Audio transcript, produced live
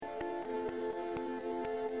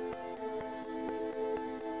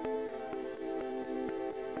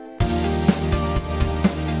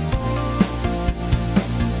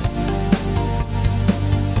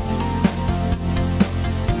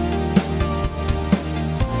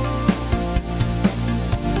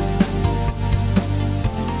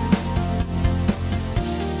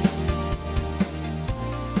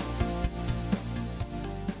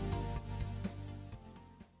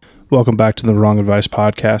Welcome back to the Wrong Advice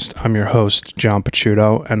Podcast. I'm your host, John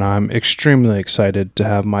Picciuto, and I'm extremely excited to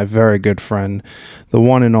have my very good friend, the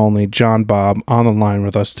one and only John Baab, on the line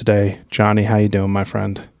with us today. Johnny, how you doing, my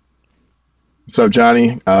friend? What's up,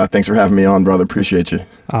 Johnny? Thanks for having me on, brother. Appreciate you.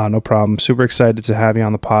 No problem. Super excited to have you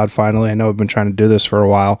on the pod finally. I know I've been trying to do this for a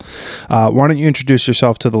while. Why don't you introduce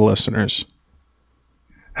yourself to the listeners?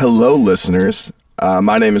 Hello, listeners.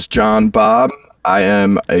 My name is John Baab. I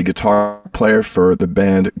am a guitar player for the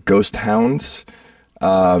band Ghost Hounds,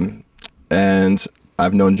 and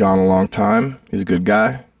I've known John a long time. He's a good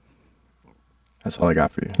guy. That's all I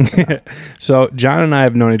got for you. So John and I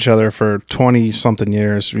have known each other for 20-something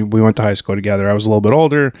years. We went to high school together. I was a little bit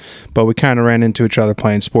older, but we kind of ran into each other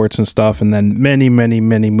playing sports and stuff. And then many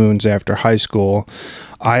moons after high school,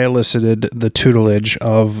 I elicited the tutelage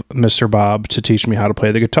of Mr. Baab to teach me how to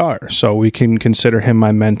play the guitar. So we can consider him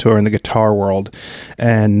my mentor in the guitar world.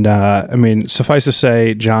 And suffice to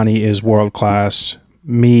say, Johnny is world class.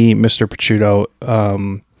 Me, Mr. Picciuto,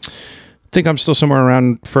 I think I'm still somewhere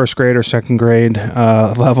around first grade or second grade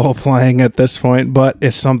level playing at this point, but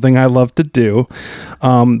it's something I love to do.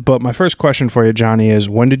 But my first question for you, Johnny, is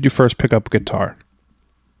when did you first pick up a guitar?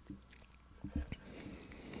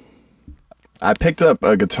 I picked up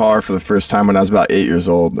a guitar for the first time when I was about 8 years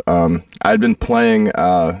old. I'd been playing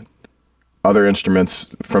other instruments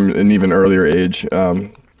from an even earlier age.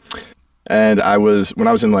 And when I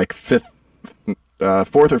was in like fourth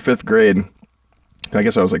or fifth grade, I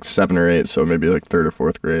guess I was like 7 or 8, so maybe like third or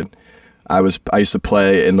fourth grade. I used to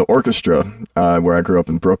play in the orchestra where I grew up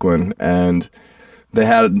in Brooklyn, and they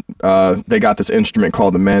got this instrument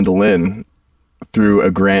called the mandolin through a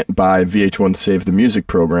grant by VH1 Save the Music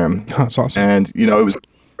program. Oh, that's awesome. And it was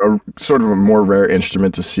a sort of a more rare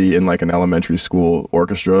instrument to see in like an elementary school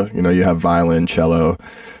orchestra. You have violin, cello,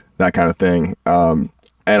 that kind of thing. And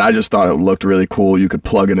I just thought it looked really cool. You could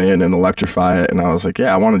plug it in and electrify it, and I was like,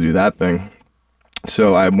 yeah, I want to do that thing.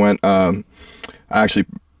 So I went, I actually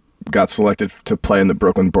got selected to play in the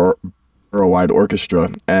Brooklyn Borough-wide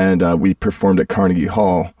Orchestra, and we performed at Carnegie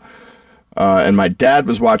Hall. And my dad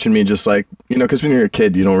was watching me just like, because when you're a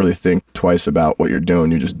kid, you don't really think twice about what you're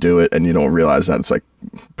doing. You just do it, and you don't realize that it's like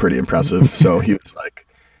pretty impressive. So he was like,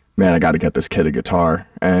 man, I got to get this kid a guitar.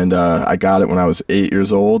 And I got it when I was 8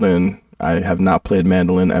 years old, and I have not played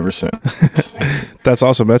mandolin ever since. That's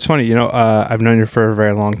awesome. That's funny. I've known you for a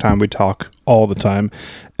very long time. We talk all the time,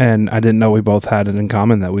 and I didn't know we both had it in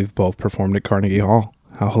common that we've both performed at Carnegie Hall.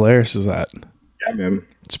 How hilarious is that? Yeah, man.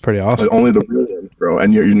 It's pretty awesome. But only the real ones, bro.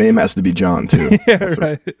 And your name has to be John, too. Yeah,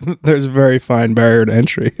 right. There's a very fine barrier to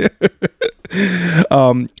entry.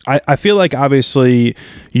 I feel like obviously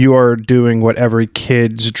you are doing what every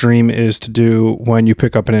kid's dream is to do when you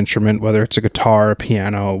pick up an instrument, whether it's a guitar, a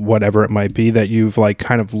piano, whatever it might be, that you've like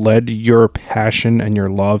kind of led your passion and your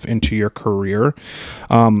love into your career.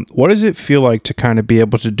 What does it feel like to kind of be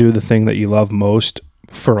able to do the thing that you love most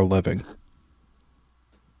for a living?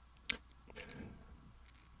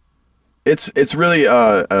 It's really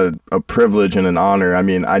a privilege and an honor. I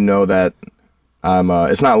mean, I know that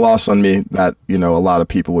it's not lost on me that, a lot of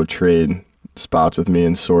people would trade spots with me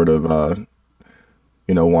and sort of,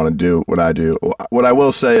 want to do what I do. What I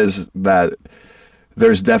will say is that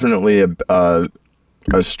there's definitely a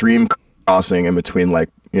stream crossing in between, like,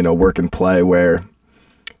 work and play where,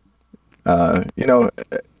 I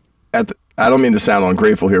don't mean to sound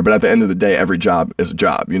ungrateful here, but at the end of the day, every job is a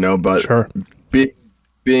job, but Sure.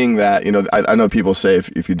 Being that, I know people say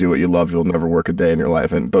if you do what you love, you'll never work a day in your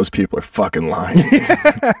life, and those people are fucking lying.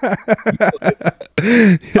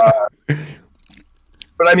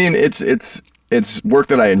 But I mean, it's work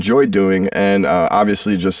that I enjoy doing, and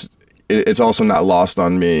obviously it's also not lost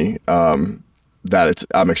on me that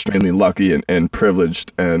I'm extremely lucky and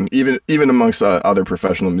privileged, and even amongst other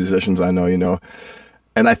professional musicians I know,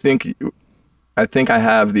 and I think I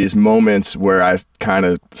have these moments where I kind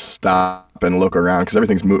of stop and look around because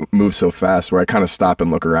everything's moves so fast, where I kind of stop and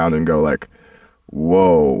look around and go like,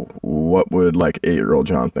 whoa, what would like 8-year-old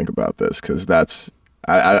John think about this? Because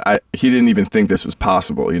he didn't even think this was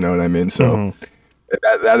possible. You know what I mean? So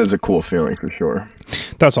that is a cool feeling for sure.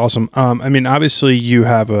 That's awesome. Obviously you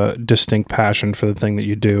have a distinct passion for the thing that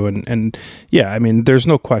you do. And yeah, there's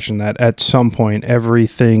no question that at some point,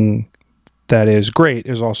 everything that is great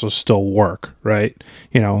is also still work, right?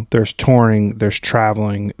 There's touring, there's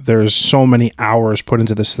traveling, there's so many hours put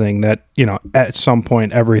into this thing that, at some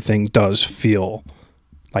point everything does feel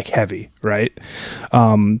like heavy, right?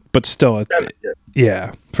 But still,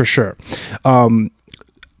 yeah, for sure. One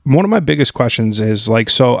of my biggest questions is like,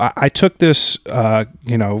 so I took this,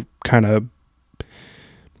 kind of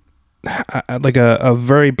like a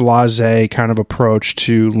very blasé kind of approach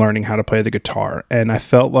to learning how to play the guitar, and I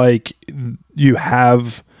felt like you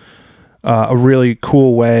have a really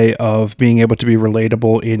cool way of being able to be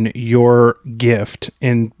relatable in your gift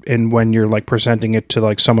in when you're like presenting it to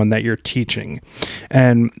like someone that you're teaching.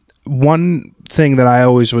 And one thing that I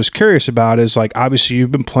always was curious about is like, obviously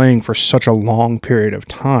you've been playing for such a long period of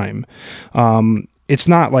time. It's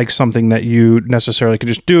not like something that you necessarily could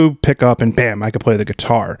just pick up and bam, I could play the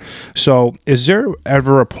guitar. So is there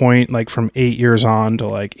ever a point like from 8 years on to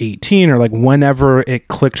like 18 or like whenever it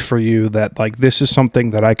clicked for you that like this is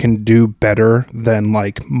something that I can do better than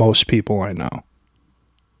like most people I know?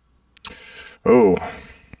 Oh,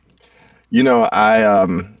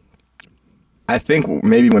 I think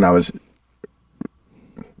maybe when I was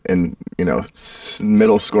in,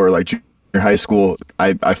 middle school or like junior high school,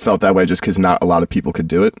 I felt that way just because not a lot of people could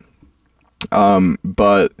do it.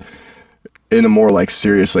 But in a more like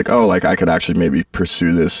serious, like, oh, like I could actually maybe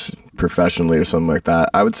pursue this professionally or something like that,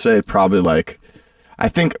 I would say probably like, I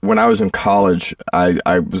think when I was in college,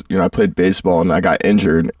 I was, I played baseball and I got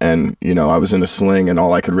injured and, I was in a sling and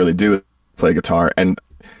all I could really do was play guitar. And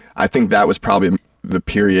I think that was probably the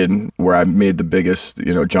period where I made the biggest,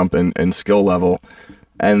 jump in skill level.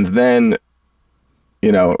 And then,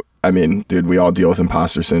 I mean, dude, we all deal with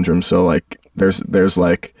imposter syndrome. So like, there's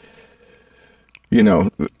like,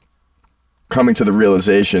 coming to the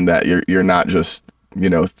realization that you're not just,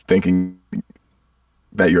 thinking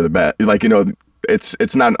that you're the best. Like,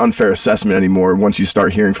 it's not an unfair assessment anymore once you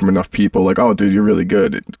start hearing from enough people like, oh, dude, you're really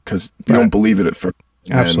good, because you don't believe it at first.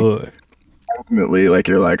 Absolutely. And ultimately, like,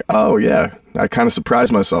 you're like, oh yeah, I kind of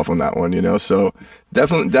surprised myself on that one, So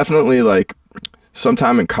definitely like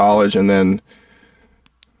sometime in college, and then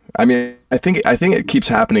I mean, I think it keeps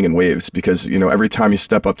happening in waves because, every time you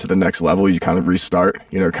step up to the next level, you kind of restart,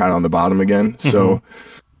 kind of on the bottom again. Mm-hmm. So,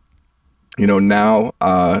 now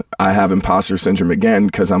I have imposter syndrome again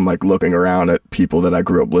because I'm like looking around at people that I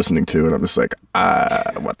grew up listening to, and I'm just like,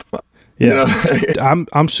 what the fuck? Yeah,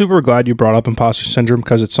 I'm super glad you brought up imposter syndrome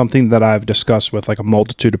because it's something that I've discussed with like a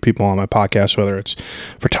multitude of people on my podcast, whether it's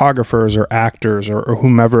photographers or actors or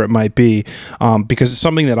whomever it might be, because it's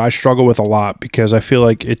something that I struggle with a lot because I feel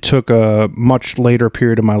like it took a much later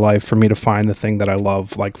period of my life for me to find the thing that I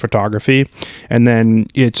love, like photography. And then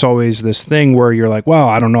it's always this thing where you're like, well,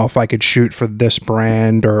 I don't know if I could shoot for this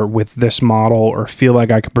brand or with this model or feel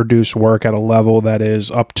like I could produce work at a level that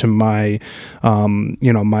is up to my,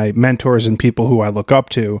 my mentor and people who I look up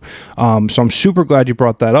to. So I'm super glad you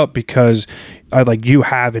brought that up because you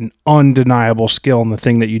have an undeniable skill in the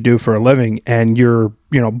thing that you do for a living, and you're,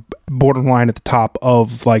 borderline at the top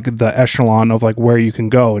of like the echelon of like where you can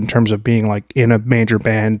go in terms of being like in a major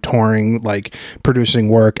band, touring, like producing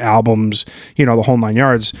work, albums, the whole nine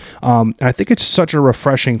yards. And I think it's such a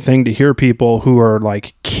refreshing thing to hear people who are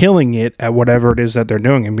like killing it at whatever it is that they're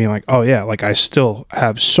doing and being like, oh yeah, like I still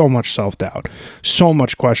have so much self-doubt, so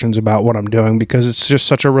much questions about what I'm doing, because it's just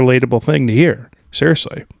such a relatable thing to hear.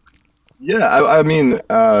 Seriously. Yeah, I mean,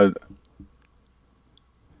 I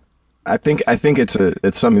think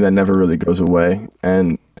it's something that never really goes away,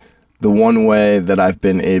 and the one way that I've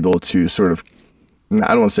been able to sort of, I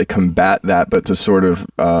don't want to say combat that, but to sort of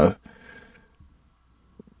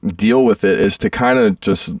deal with it is to kind of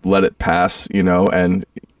just let it pass, and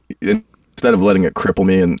instead of letting it cripple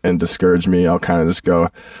me and discourage me, I'll kind of just go,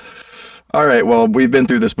 all right, well, we've been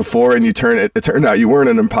through this before, and it turned out you weren't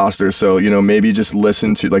an imposter, so, maybe just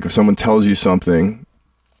listen to, like, if someone tells you something,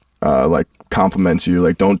 like compliments you,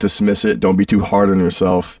 like, don't dismiss it, don't be too hard on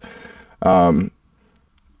yourself. And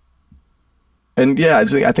yeah,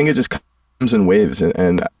 I think it just comes in waves,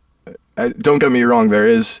 and don't get me wrong, there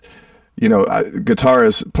is,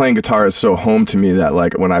 playing guitar is so home to me that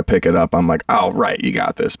like when I pick it up, I'm like, oh right, you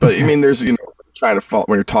got this. But I mean, there's, trying to fall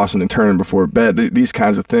when you're tossing and turning before bed, these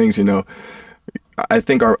kinds of things, I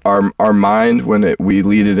think our mind, when we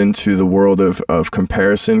lead it into the world of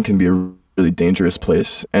comparison, can be a really dangerous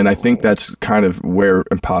place. And I think that's kind of where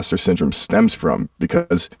imposter syndrome stems from,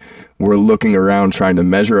 because we're looking around trying to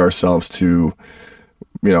measure ourselves to,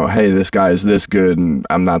 hey, this guy is this good and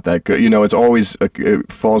I'm not that good. It's always,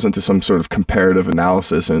 it falls into some sort of comparative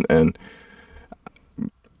analysis. And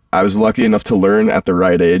I was lucky enough to learn at the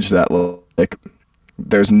right age that like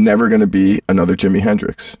there's never going to be another Jimi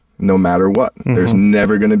Hendrix, no matter what. Mm-hmm. There's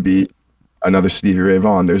never going to be another Stevie Ray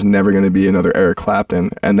Vaughan. There's never going to be another Eric Clapton.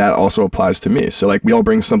 And that also applies to me. So like we all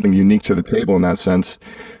bring something unique to the table in that sense.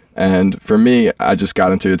 And for me, I just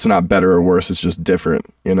got into, it's not better or worse, it's just different,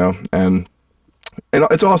 And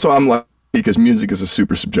it's also, I'm because music is a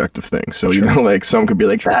super subjective thing. So, you know, like someone could be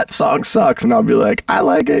like, that song sucks. And I'll be like, I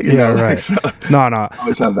like it. You know, right. Like, so No, I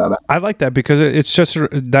always have that. I like that because it's just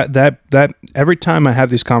that every time I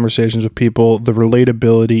have these conversations with people, the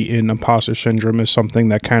relatability in imposter syndrome is something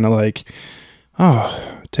that kind of like,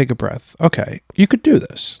 oh, take a breath. Okay, you could do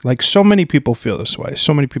this. Like, so many people feel this way.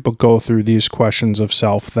 So many people go through these questions of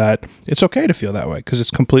self that it's okay to feel that way because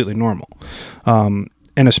it's completely normal.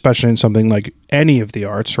 And especially in something like any of the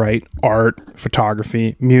arts, right? Art,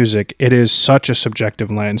 photography, music, it is such a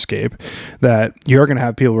subjective landscape that you're going to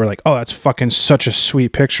have people who are like, oh, that's fucking such a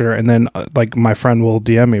sweet picture. And then like my friend will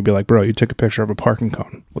DM me and be like, bro, you took a picture of a parking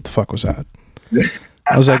cone. What the fuck was that?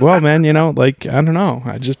 I was like, well, man, you know, like, I don't know.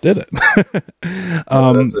 I just did it.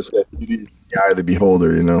 That's just it. The eye of the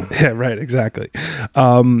beholder, you know? Yeah, right. Exactly.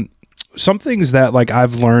 Some things that like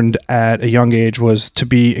I've learned at a young age was to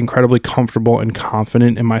be incredibly comfortable and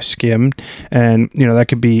confident in my skin. And, you know, that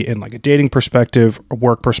could be in like a dating perspective, a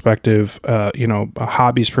work perspective, you know, a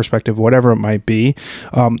hobbies perspective, whatever it might be.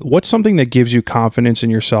 What's something that gives you confidence in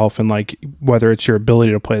yourself, and like, whether it's your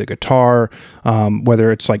ability to play the guitar,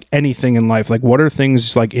 whether it's like anything in life, like what are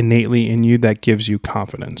things like innately in you that gives you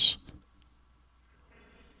confidence?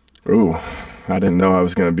 Ooh, I didn't know I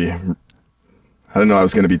was going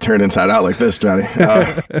to be turned inside out like this, Johnny.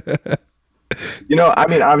 You know, I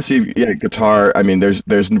mean, obviously, yeah, guitar. I mean, there's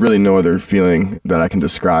really no other feeling that I can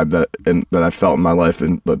describe that I felt in my life,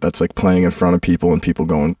 and that's like playing in front of people and people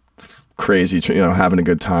going crazy, you know, having a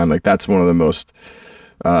good time. Like that's one of the most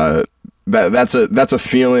that's a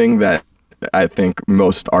feeling that I think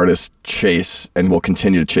most artists chase and will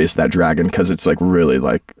continue to chase that dragon because it's like really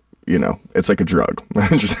like, you know, it's like a drug.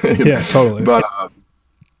 Yeah, totally. But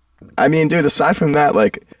I mean, dude, aside from that,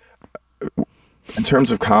 like in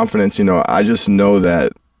terms of confidence, you know, I just know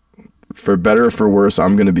that for better or for worse,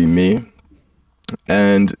 I'm going to be me.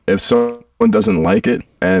 And if someone doesn't like it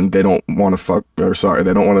and they don't want to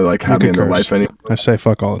they don't want to like have me in their life anymore. I say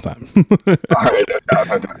fuck all the time. All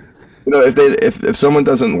right. You know, if someone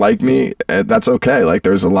doesn't like me, that's okay. Like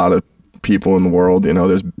there's a lot of people in the world, you know,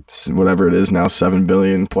 there's whatever it is now, 7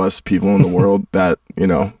 billion plus people in the world that, you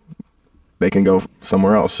know, they can go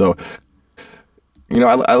somewhere else. So, you know,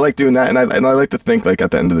 I like doing that, and I like to think like at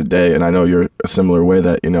the end of the day, and I know you're a similar way,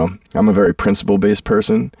 that, you know, I'm a very principle-based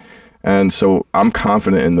person, and so I'm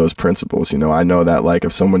confident in those principles. You know, I know that like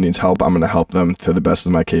if someone needs help, I'm going to help them to the best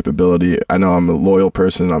of my capability. I know I'm a loyal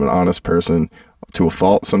person, I'm an honest person to a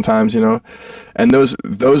fault sometimes, you know, and those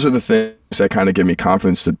are the things that kind of give me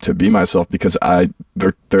confidence to be myself, because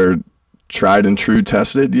they're tried and true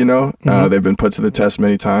tested, you know. They've been put to the test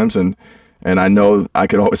many times, and I know I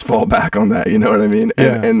could always fall back on that, you know what I mean?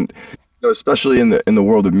 Yeah. And you know, especially in the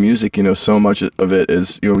world of music, you know, so much of it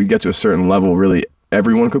is, you know, we get to a certain level, really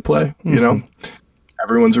everyone could play, you know,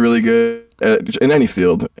 everyone's really good in any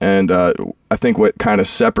field. And I think what kind of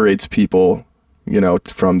separates people, you know,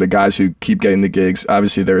 from the guys who keep getting the gigs,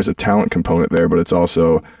 obviously there is a talent component there, but it's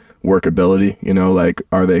also workability, you know, like,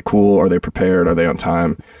 are they cool? Are they prepared? Are they on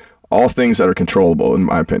time? All things that are controllable, in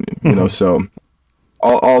my opinion, you know, so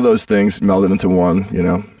all those things melded into one, you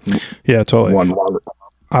know. Yeah, totally. One.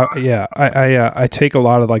 I take a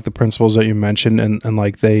lot of like the principles that you mentioned, and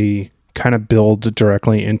like they kind of build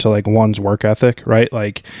directly into like one's work ethic, right?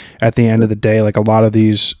 Like at the end of the day, like a lot of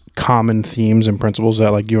these common themes and principles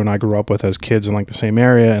that like you and I grew up with as kids in like the same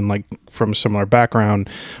area and like from a similar background,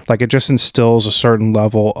 like it just instills a certain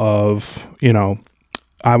level of, you know,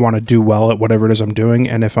 I want to do well at whatever it is I'm doing.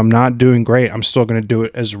 And if I'm not doing great, I'm still going to do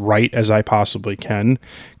it as right as I possibly can,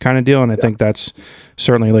 kind of deal. And I think that's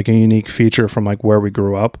certainly like a unique feature from like where we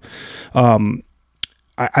grew up.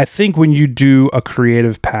 I think when you do a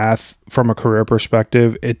creative path from a career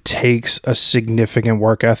perspective, it takes a significant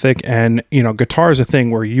work ethic. And, you know, guitar is a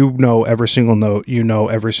thing where you know every single note, you know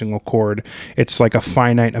every single chord. It's like a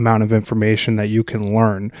finite amount of information that you can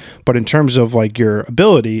learn. But in terms of like your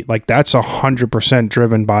ability, like that's 100%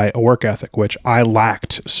 driven by a work ethic, which I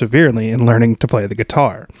lacked severely in learning to play the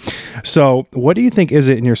guitar. So what do you think is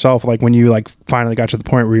it in yourself, like when you like finally got to the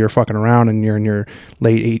point where you're fucking around and you're in your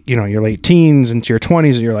your late teens into your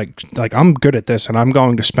 20s, and you're like I'm good at this and I'm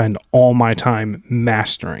going to spend all my time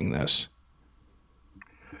mastering this?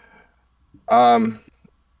 I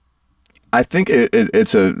think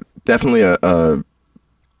it's definitely a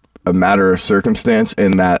matter of circumstance,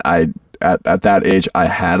 in that at that age I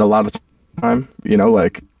had a lot of time, you know,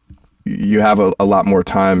 like you have a lot more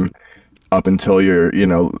time up until you're, you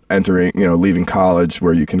know, entering, you know, leaving college,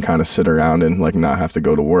 where you can kind of sit around and like not have to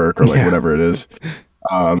go to work or like whatever it is.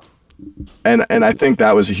 And I think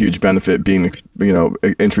that was a huge benefit, being, you know,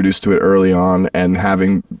 introduced to it early on and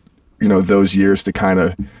having, you know, those years to kind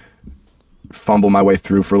of fumble my way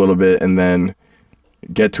through for a little bit and then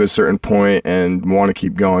get to a certain point and want to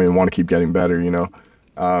keep going and want to keep getting better, you know.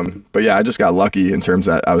 But yeah, I just got lucky in terms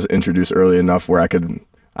that I was introduced early enough where I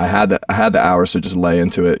had the hours to just lay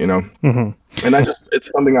into it, you know. And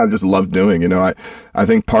it's something I just love doing, you know. I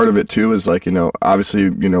think part of it too is like, you know, obviously,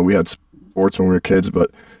 you know, we had sports when we were kids,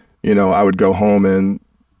 but you know, I would go home and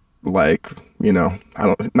like, you know,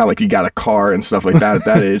 not like you got a car and stuff like that at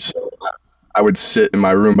that age. So I would sit in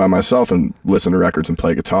my room by myself and listen to records and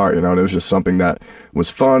play guitar, you know, and it was just something that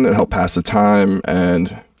was fun and helped pass the time,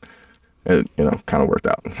 and it, you know, kind of worked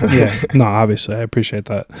out. Yeah, no, obviously, I appreciate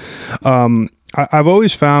that. I've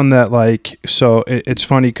always found that, like, so it's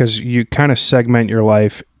funny because you kind of segment your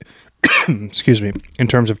life, excuse me, in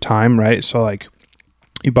terms of time, right? So, like,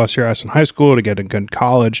 you bust your ass in high school to get a good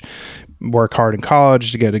college, work hard in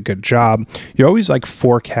college to get a good job. You're always like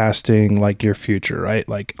forecasting like your future, right?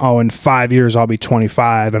 Like, oh, in 5 years I'll be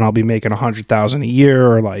 25 and I'll be making 100,000 a year,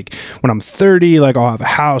 or like when I'm 30, like I'll have a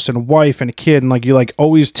house and a wife and a kid, and like you like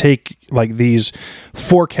always take like these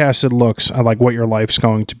forecasted looks at like what your life's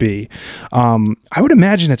going to be. I would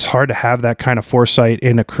imagine it's hard to have that kind of foresight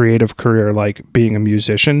in a creative career like being a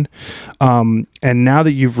musician. And now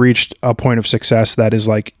that you've reached a point of success that is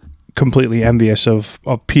like completely envious of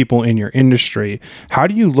people in your industry, how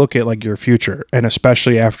do you look at like your future, and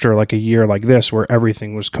especially after like a year like this where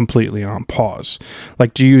everything was completely on pause?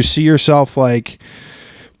 Like, do you see yourself like,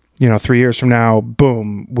 you know, 3 years from now,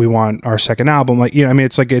 boom, we want our second album? Like, you know, I mean,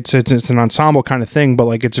 it's like it's an ensemble kind of thing, but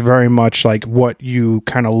like it's very much like what you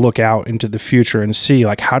kind of look out into the future and see.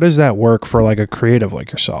 Like, how does that work for like a creative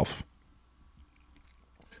like yourself?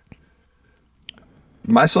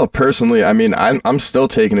 Myself personally, I mean, I'm still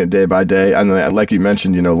taking it day by day. And like you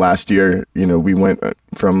mentioned, you know, last year, you know, we went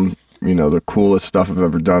from, you know, the coolest stuff I've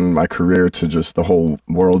ever done in my career to just the whole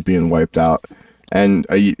world being wiped out. And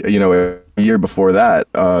you know, a year before that,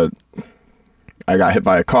 I got hit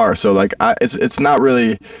by a car. So like, it's not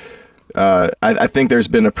really. I think there's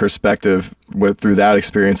been a perspective through that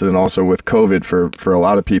experience, and then also with COVID for a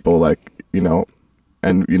lot of people, like, you know,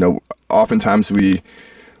 and you know, oftentimes we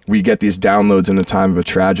get these downloads in a time of a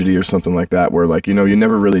tragedy or something like that, where like, you know, you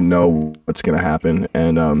never really know what's going to happen.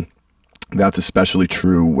 And that's especially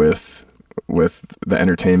true with the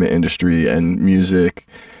entertainment industry and music,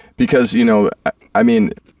 because, you know, I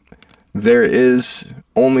mean, there's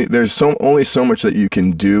only so much that you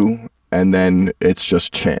can do, and then it's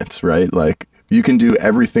just chance, right? Like, you can do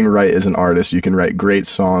everything right as an artist, you can write great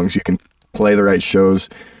songs, you can play the right shows,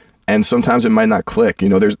 and sometimes it might not click. You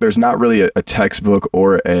know, there's not really a textbook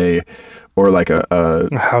or like a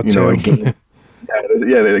How you know, a to? game.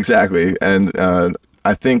 Yeah, exactly. And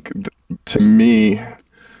I think to me,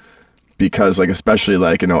 because like, especially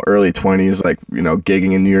like, you know, early 20s, like, you know,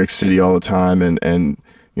 gigging in New York City all the time, and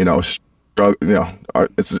you know, you know,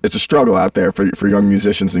 it's a struggle out there for young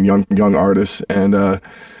musicians and young artists. And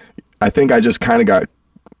I think I just kind of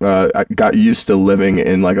I got used to living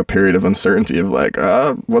in like a period of uncertainty of like,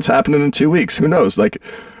 what's happening in 2 weeks? Who knows? Like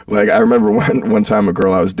I remember one time a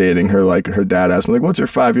girl I was dating, her dad asked me like, what's your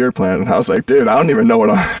 5-year plan? And I was like, dude, I don't even know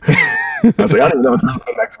I was like, I don't even know what's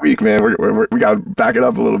happening next week, man. We got to back it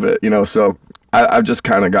up a little bit, you know? So I've just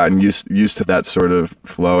kind of gotten used to that sort of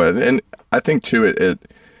flow. And I think too, it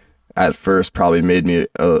at first probably made me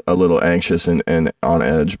a little anxious and on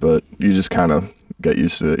edge, but you just kind of get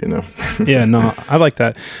used to it, you know? Yeah, no, I like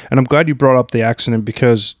that. And I'm glad you brought up the accident,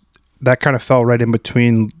 because that kind of fell right in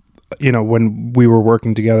between, you know, when we were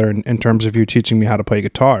working together in terms of you teaching me how to play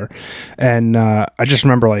guitar. And I just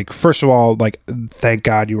remember, like, first of all, like, thank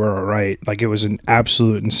God you were all right. Like, it was an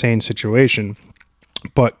absolute insane situation.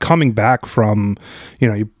 But coming back from, you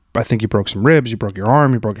know, I think you broke some ribs, you broke your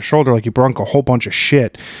arm, you broke your shoulder, like you broke a whole bunch of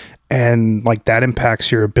shit. And like that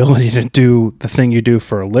impacts your ability to do the thing you do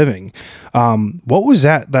for a living. What was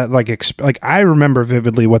that like, like I remember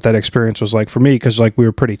vividly what that experience was like for me, because like we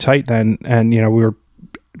were pretty tight then, and you know, we were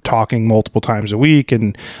talking multiple times a week.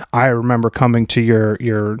 And I remember coming to your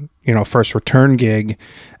you know, first return gig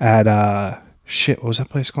at what was that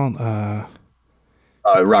place called?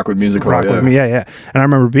 Rockwood Music Hall, Yeah. And I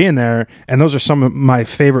remember being there, and those are some of my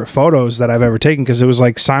favorite photos that I've ever taken, because it was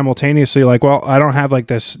like simultaneously like, well, I don't have like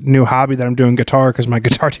this new hobby that I'm doing guitar because my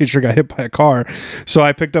guitar teacher got hit by a car, so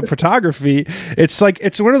I picked up photography. It's like,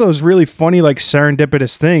 it's one of those really funny, like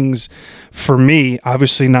serendipitous things for me,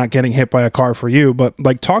 obviously not getting hit by a car for you, but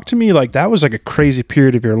like, talk to me, like that was like a crazy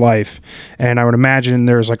period of your life, and I would imagine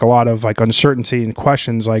there's like a lot of like uncertainty and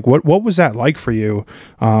questions. Like what was that like for you,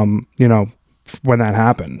 you know, when that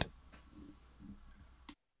happened?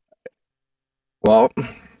 Well,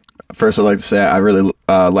 first I'd like to say I really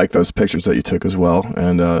like those pictures that you took as well,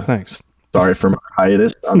 and Thanks. Sorry for my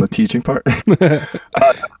hiatus on the teaching part. It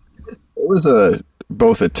was a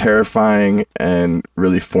both a terrifying and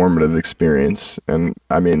really formative experience, and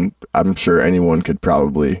I mean, I'm sure anyone could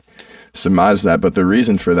probably surmise that. But the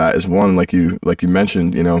reason for that is one, like you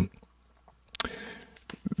mentioned,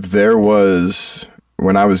 there was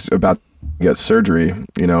when I was about to get surgery,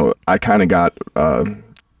 I kind of got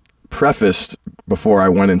prefaced before I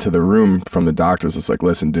went into the room from the doctors. It's like,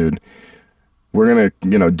 listen, dude, we're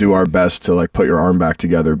gonna do our best to like put your arm back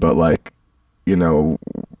together, but like you know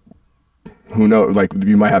who knows, like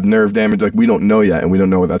you might have nerve damage, like we don't know yet, and we don't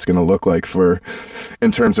know what that's going to look like for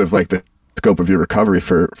in terms of like the scope of your recovery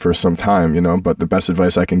for some time, but the best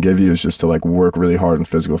advice I can give you is just to like work really hard in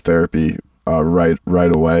physical therapy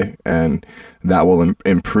right away, and that will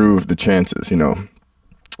improve the chances. And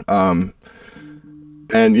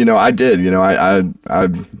I did,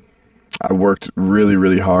 I worked really,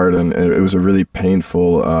 really hard, and it was a really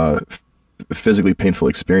painful, physically painful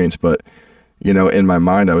experience. But, in my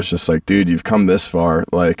mind, I was just like, dude, you've come this far.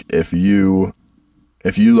 Like, if you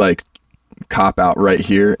like cop out right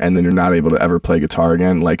here and then you're not able to ever play guitar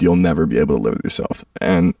again, like you'll never be able to live with yourself.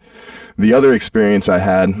 And the other experience I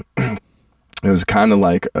had, it was kind of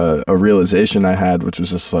like a realization I had, which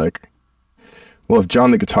was just like, well, if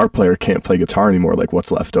John the guitar player can't play guitar anymore, like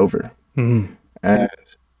what's left over? Mm-hmm. And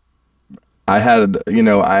I had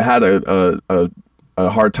a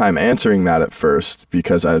hard time answering that at first,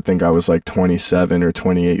 because I think I was like 27 or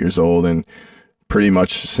 28 years old, and pretty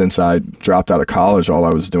much since I dropped out of college, all I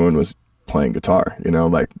was doing was playing guitar.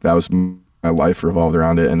 Like that was my life revolved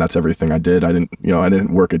around it, and that's everything I did. I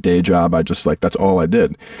didn't work a day job. I just like that's all I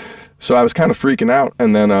did. So I was kind of freaking out,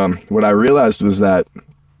 and then what I realized was that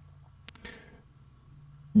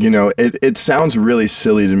it sounds really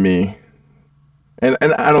silly to me. And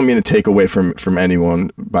I don't mean to take away from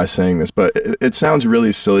anyone by saying this, but it sounds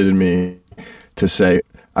really silly to me to say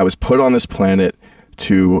I was put on this planet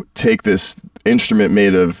to take this instrument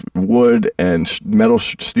made of wood and metal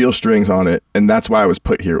steel strings on it, and that's why I was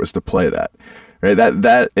put here, was to play that. Right?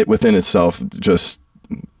 That it within itself just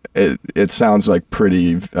it sounds like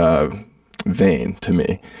pretty vain to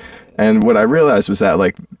me. And what I realized was that,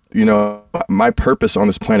 like, my purpose on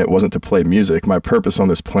this planet wasn't to play music. My purpose on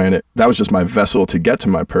this planet, that was just my vessel to get to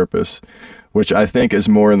my purpose, which I think is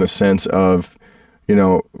more in the sense of,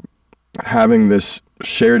 having this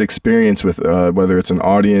shared experience with, whether it's an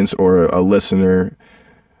audience or a listener,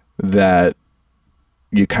 that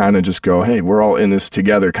you kind of just go, hey, we're all in this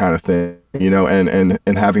together kind of thing,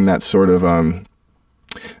 and having that sort of,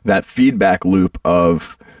 that feedback loop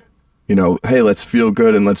of, hey, let's feel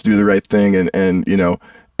good and let's do the right thing. And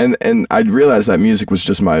I realized that music was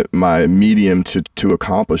just my medium to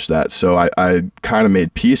accomplish that. So I kind of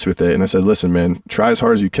made peace with it. And I said, listen, man, try as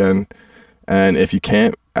hard as you can. And if you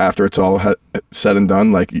can't, after it's all said and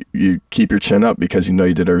done, like you keep your chin up, because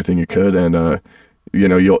you did everything you could. And,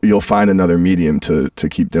 you'll find another medium to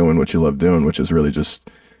keep doing what you love doing, which is really just,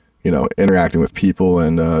 interacting with people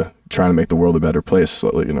and trying to make the world a better place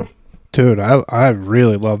slowly. Dude, I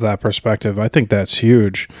really love that perspective. I think that's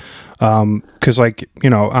huge. 'Cause like,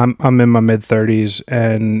 I'm in my mid 30s,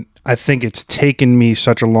 and I think it's taken me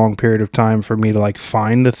such a long period of time for me to like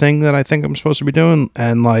find the thing that I think I'm supposed to be doing.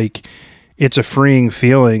 And like, it's a freeing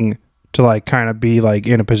feeling to like kind of be like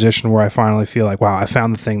in a position where I finally feel like, wow, I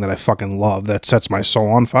found the thing that I fucking love that sets my soul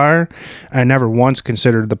on fire. I never once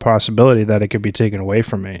considered the possibility that it could be taken away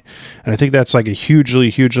from me. And I think that's like a hugely,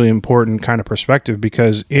 hugely important kind of perspective,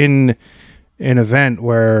 because in an event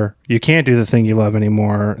where you can't do the thing you love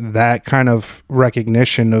anymore, that kind of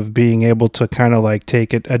recognition of being able to kind of like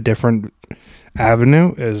take it a different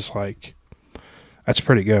avenue is like, that's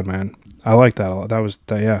pretty good, man. I like that a lot.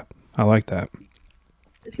 Yeah, I like that.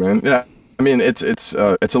 Man, yeah, I mean, it's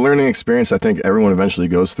a learning experience I think everyone eventually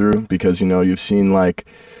goes through, because you've seen like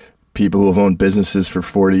people who have owned businesses for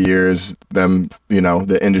 40 years, them,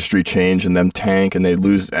 the industry change and them tank and they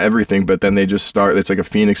lose everything, but then they just start, it's like a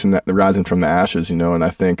phoenix and rising from the ashes, and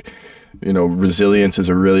I think resilience is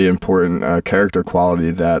a really important character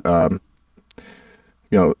quality that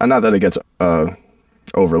not that it gets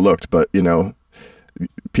overlooked, but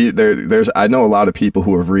there's I know a lot of people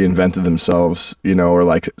who have reinvented themselves, or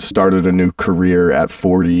like started a new career at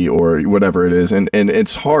 40 or whatever it is, and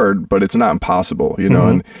it's hard, but it's not impossible, Mm-hmm.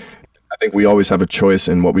 And I think we always have a choice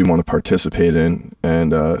in what we want to participate in,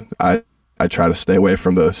 and I try to stay away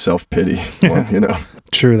from the self-pity one,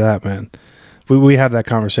 True that, man. We have that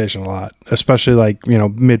conversation a lot, especially like,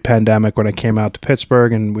 mid-pandemic when I came out to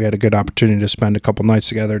Pittsburgh and we had a good opportunity to spend a couple nights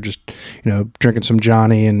together, just, drinking some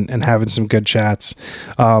Johnny and having some good chats.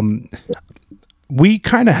 we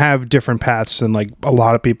kind of have different paths than like a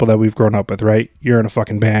lot of people that we've grown up with, right? You're in a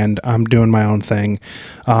fucking band. I'm doing my own thing.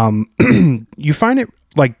 You find it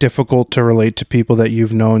like difficult to relate to people that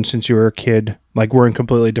you've known since you were a kid. Like we're in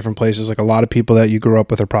completely different places. Like a lot of people that you grew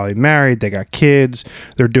up with are probably married. They got kids.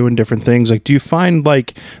 They're doing different things. Like, do you find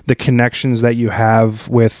like the connections that you have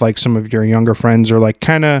with like some of your younger friends are like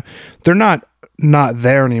kind of, they're not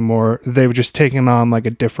there anymore. They've just taken on like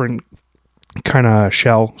a different kind of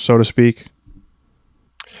shell, so to speak.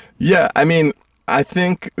 Yeah, I mean, I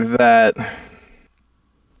think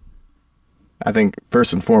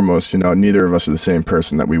first and foremost, neither of us are the same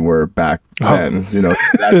person that we were back then.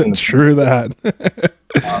 That's true that.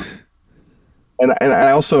 and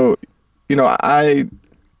I also, I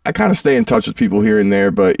kind of stay in touch with people here and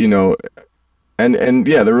there, but and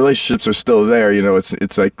yeah, the relationships are still there.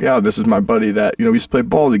 It's like, yeah, this is my buddy that we used to play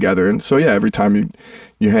ball together, and so yeah, every time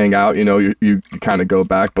you hang out, you kind of go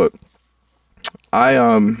back, but I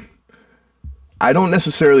don't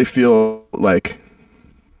necessarily feel like.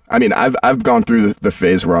 I mean, I've gone through the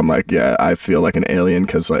phase where I'm like, yeah, I feel like an alien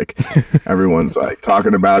because like everyone's like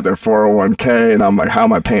talking about their 401k, and I'm like, how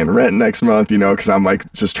am I paying rent next month? Because I'm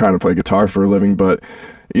like just trying to play guitar for a living. But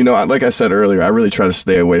like I said earlier, I really try to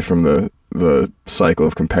stay away from the cycle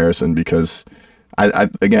of comparison because I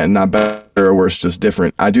again, not better or worse, just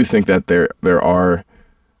different. I do think that there are.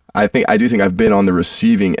 I do think I've been on the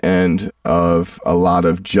receiving end of a lot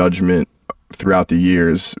of judgment throughout the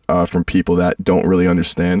years from people that don't really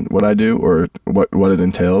understand what I do or what it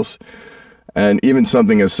entails. And even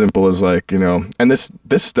something as simple as like, and this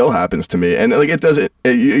still happens to me, and like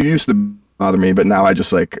it used to bother me, but now I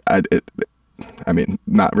just like I mean,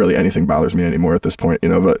 not really anything bothers me anymore at this point,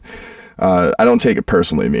 but I don't take it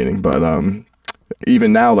personally, but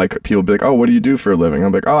even now, like people be like, oh, what do you do for a living?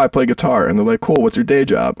 I'm like, oh, I play guitar. And they're like, cool, what's your day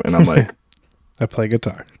job? And I'm like, I play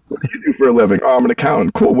guitar. What do you do for a living? Oh, I'm an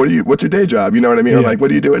accountant. Cool. What's your day job? You know what I mean? Yeah. I'm like,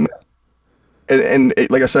 what are you doing? And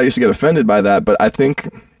like I said, I used to get offended by that, but I think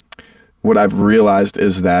what I've realized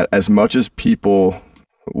is that as much as people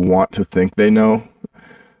want to think they know,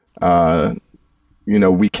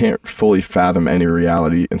 we can't fully fathom any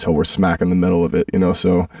reality until we're smack in the middle of it,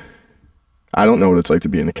 so I don't know what it's like to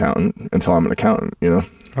be an accountant until I'm an accountant,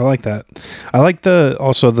 I like that. I like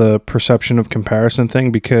also the perception of comparison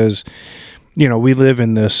thing because we live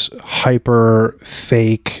in this hyper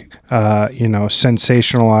fake,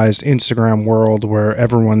 sensationalized Instagram world where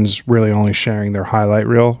everyone's really only sharing their highlight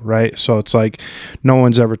reel, right? So it's like no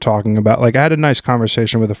one's ever talking about, like I had a nice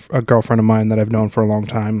conversation with a girlfriend of mine that I've known for a long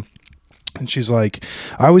time. And she's like,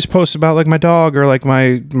 I always post about like my dog or like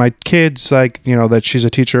my kids, like, that she's a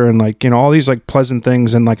teacher and like, all these like pleasant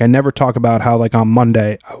things. And like, I never talk about how like on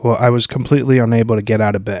Monday, I was completely unable to get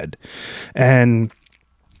out of bed. And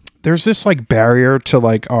there's this like barrier to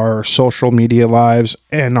like our social media lives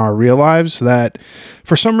and our real lives that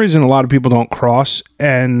for some reason a lot of people don't cross,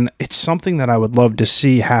 and it's something that I would love to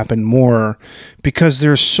see happen more because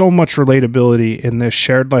there's so much relatability in this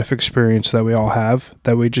shared life experience that we all have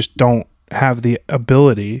that we just don't have the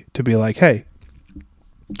ability to be like, hey,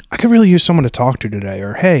 I could really use someone to talk to today,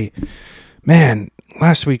 or hey, man,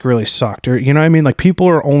 last week really sucked, or you know what I mean? Like people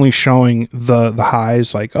are only showing the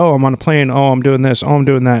highs, like, oh, I'm on a plane, oh, I'm doing this, oh, I'm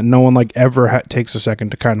doing that, and no one like ever takes a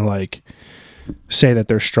second to kind of like say that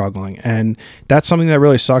they're struggling, and that's something that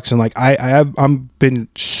really sucks. And like I'm been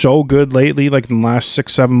so good lately, like in the last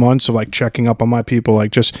 6-7 months of like checking up on my people,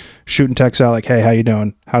 like just shooting texts out like, hey, how you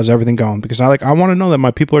doing, how's everything going, because I want to know that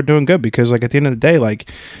my people are doing good, because like at the end of the day, like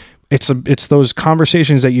it's those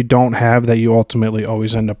conversations that you don't have that you ultimately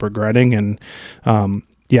always end up regretting. And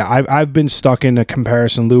yeah, I've been stuck in a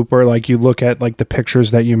comparison loop where like you look at like the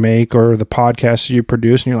pictures that you make or the podcasts you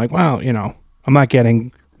produce and you're like, wow, I'm not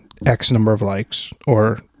getting X number of likes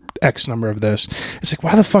or X number of this. It's like,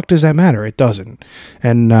 why the fuck does that matter? It doesn't.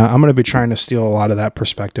 And I'm going to be trying to steal a lot of that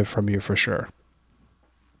perspective from you for sure.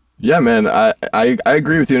 Yeah, man, I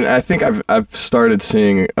agree with you. And I think I've started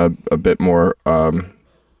seeing a bit more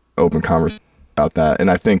open conversation about that.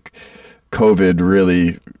 And I think COVID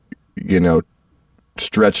really,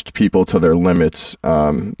 stretched people to their limits,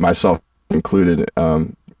 myself included.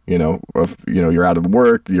 You're out of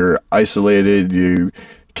work, you're isolated, you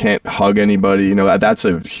can't hug anybody. That's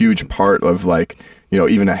a huge part of like,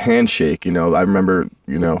 even a handshake. I remember,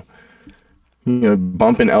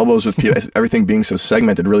 bumping elbows with people, everything being so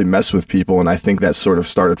segmented really messed with people. And I think that sort of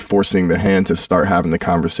started forcing the hand to start having the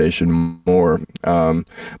conversation more.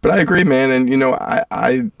 But I agree, man. And,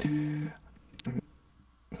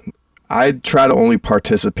 I try to only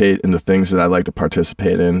participate in the things that I like to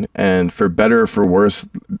participate in. And for better or for worse,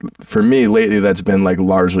 for me lately, that's been like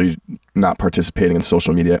largely not participating in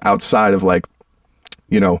social media outside of like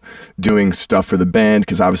doing stuff for the band,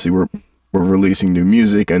 because obviously we're releasing new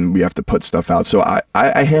music and we have to put stuff out. So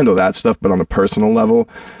I handle that stuff, but on a personal level,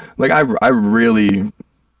 like I really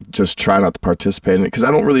just try not to participate in it, because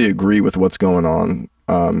I don't really agree with what's going on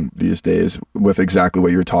these days with exactly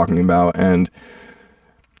what you're talking about. And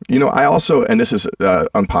I also, and this is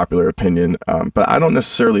unpopular opinion, but I don't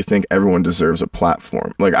necessarily think everyone deserves a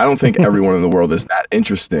platform. Like, I don't think everyone in the world is that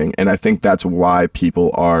interesting, and I think that's why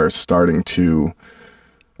people are starting to,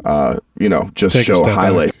 just Take a show step back.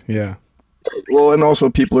 highlights. Yeah. Well, and also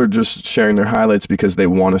people are just sharing their highlights because they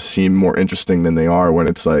want to seem more interesting than they are, when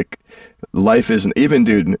it's like, life isn't even,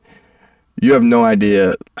 dude, you have no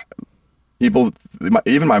idea. People,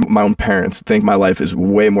 even my own parents think my life is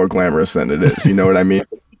way more glamorous than it is. You know what I mean?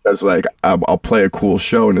 Because like I'll play a cool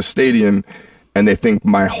show in a stadium, and they think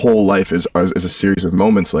my whole life is a series of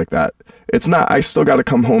moments like that. It's not. I still got to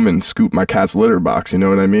come home and scoop my cat's litter box. You know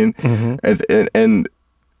what I mean? Mm-hmm. And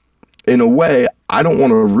in a way, I don't want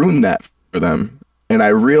to ruin that for them. And I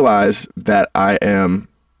realize that I am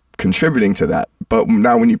contributing to that. But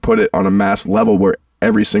now when you put it on a mass level where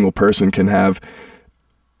every single person can have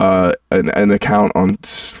an account on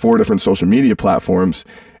 4 different social media platforms,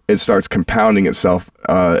 it starts compounding itself.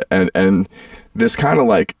 And this kind of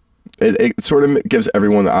like, it sort of gives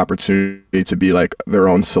everyone the opportunity to be like their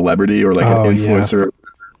own celebrity, or like an influencer.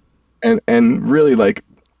 Yeah. And really, like,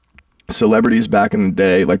 celebrities back in the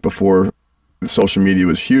day, like before social media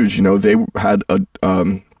was huge, they had a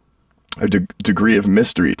degree of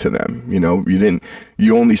mystery to them.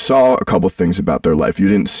 You only saw a couple things about their life. You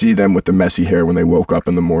didn't see them with the messy hair when they woke up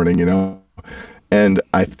in the morning, And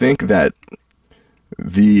I think that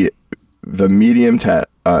the medium to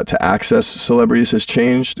access celebrities has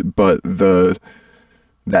changed, but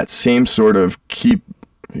that same sort of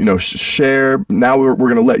share. Now we're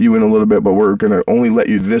going to let you in a little bit, but we're going to only let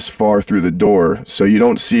you this far through the door. So you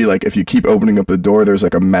don't see, like, if you keep opening up the door, there's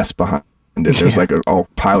like a mess behind it. There's like all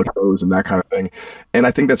piled hose and that kind of thing. And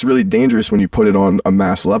I think that's really dangerous when you put it on a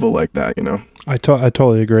mass level like that, I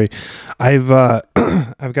totally agree. I've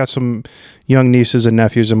I've got some young nieces and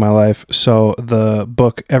nephews in my life, so the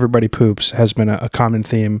book Everybody Poops has been a common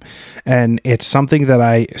theme, and it's something that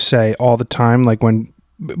I say all the time, like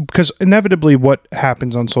because inevitably what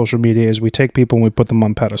happens on social media is we take people and we put them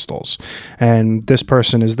on pedestals, and this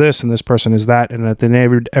person is this and this person is that, and at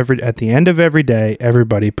the end of every day,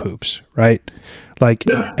 everybody poops, right? Like,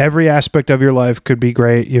 every aspect of your life could be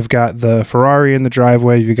great. You've got the Ferrari in the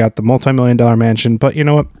driveway, you've got the multi-million-dollar mansion, but you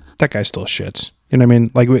know what? That guy still shits. You know what I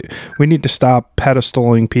mean? Like, we need to stop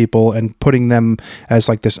pedestaling people and putting them as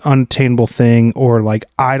like this unattainable thing, or like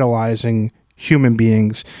idolizing human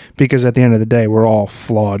beings, because at the end of the day, we're all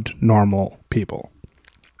flawed, normal people.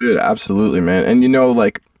 Dude, absolutely, man. And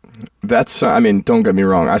like, that's, I mean, don't get me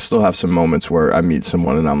wrong, I still have some moments where I meet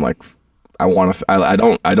someone and I'm like, I want to, I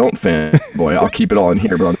don't fanboy. I'll keep it all in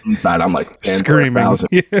here, but on the inside, I'm like screaming.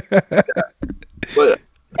 Yeah. But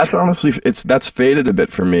that's honestly, that's faded a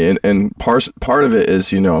bit for me, and part of it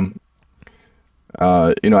is,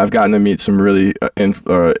 I've gotten to meet some really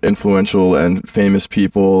influential and famous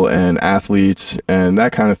people and athletes and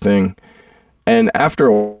that kind of thing. And after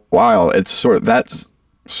a while, it's that's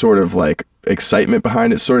sort of like excitement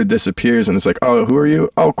behind it sort of disappears, and it's like, oh, who are you?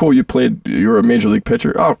 Oh, cool, you're a major league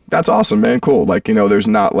pitcher. Oh, that's awesome, man, cool. Like, there's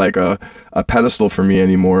not like a pedestal for me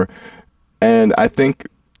anymore. And I think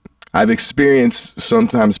I've experienced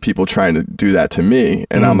sometimes people trying to do that to me,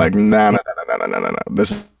 and I'm like, nah,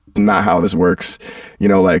 this is not how this works.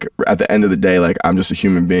 Like, at the end of the day, like, I'm just a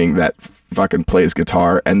human being that fucking plays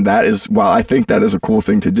guitar, and that is, while I think that is a cool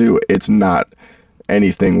thing to do, it's not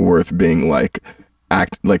anything worth being like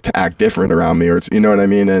to act different around me, or it's, you know what I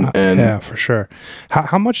mean? And yeah, for sure.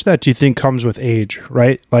 How much of that do you think comes with age,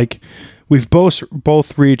 right? Like, we've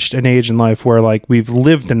both reached an age in life where, like, we've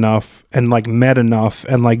lived enough and like met enough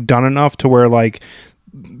and like done enough to where, like,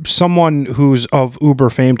 someone who's of uber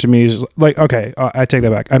fame to me is like, okay, I take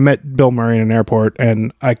that back. I met Bill Murray in an airport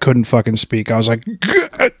and I couldn't fucking speak. I was like,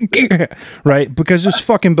 right? Because it's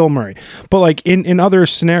fucking Bill Murray. But like in other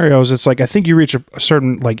scenarios, it's like, I think you reach a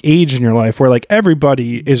certain like age in your life where like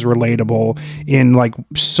everybody is relatable in like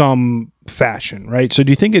some fashion, right? So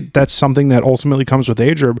do you think that's something that ultimately comes with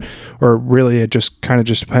age, or really it just kind of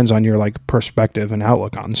just depends on your like perspective and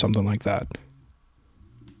outlook on something like that?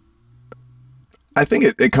 I think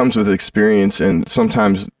it comes with experience, and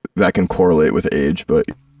sometimes that can correlate with age. But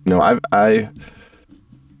I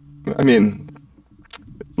mean,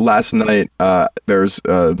 last night there's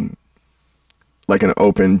like an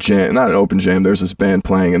open jam, not an open jam. There's this band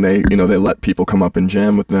playing, and they let people come up and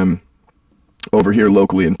jam with them over here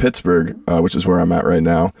locally in Pittsburgh, which is where I'm at right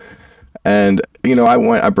now. And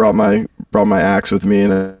I brought my axe with me,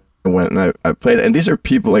 and I went and I played it. And these are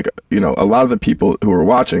people like, a lot of the people who are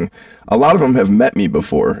watching, a lot of them have met me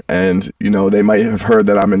before, and they might have heard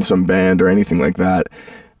that I'm in some band or anything like that,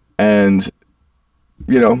 and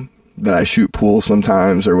that I shoot pool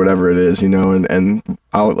sometimes or whatever it is, and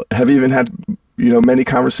I'll have even had many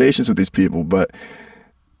conversations with these people. But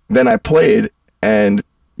then I played, and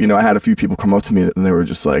I had a few people come up to me and they were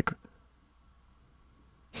just like,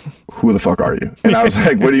 who the fuck are you? And I was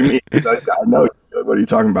like, what do you mean? Like, I know. What are you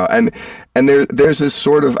talking about? And there's this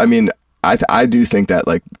sort of, I mean, I do think that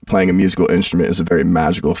like playing a musical instrument is a very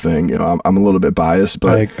magical thing. I'm a little bit biased,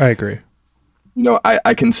 but I agree.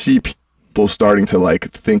 I can see people starting to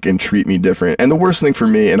like think and treat me different. And the worst thing for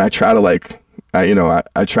me, and I try to like,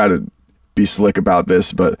 I try to be slick about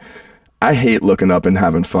this, but I hate looking up and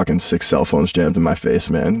having fucking 6 cell phones jammed in my face,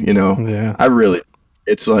 man. Yeah. I really,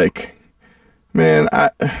 it's like, man,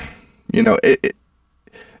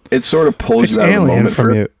 it sort of pulls It's you out of the alien moment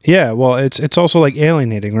from you. Yeah, well, it's also like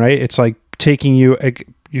alienating, right? It's like taking you, like,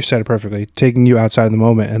 you said it perfectly, taking you outside of the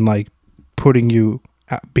moment and like putting you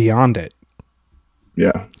beyond it.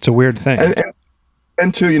 Yeah. It's a weird thing.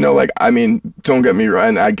 And too, like, I mean, don't get me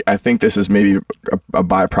wrong. I think this is maybe a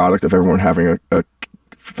byproduct of everyone having a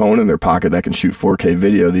phone in their pocket that can shoot 4K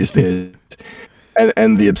video these days.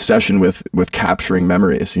 And the obsession with capturing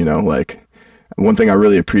memories, like, one thing I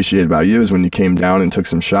really appreciate about you is when you came down and took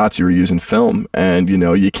some shots, you were using film, and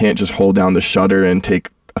you can't just hold down the shutter and take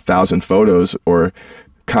 1,000 photos or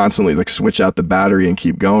constantly like switch out the battery and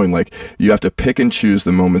keep going. Like, you have to pick and choose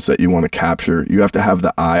the moments that you want to capture. You have to have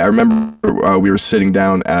the eye. I remember we were sitting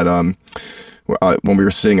down at when we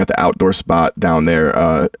were sitting at the outdoor spot down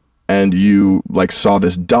there, and you like saw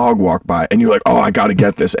this dog walk by and you're like, oh, I got to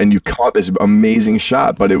get this, and you caught this amazing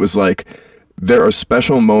shot. But it was like, there are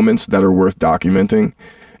special moments that are worth documenting.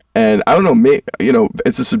 And I don't know,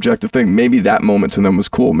 it's a subjective thing. Maybe that moment to them was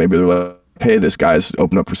cool. Maybe they're like, hey, this guy's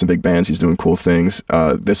opened up for some big bands, he's doing cool things,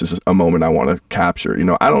 this is a moment I want to capture.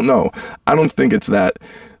 I don't know. I don't think it's that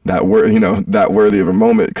worthy of a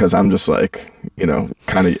moment, because I'm just like,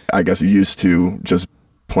 kind of, I guess, used to just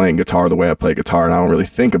playing guitar the way I play guitar, and I don't really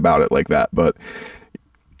think about it like that. But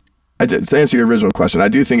to answer your original question, I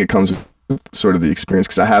do think it comes with sort of the experience,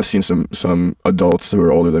 because I have seen some adults who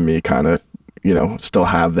are older than me kind of still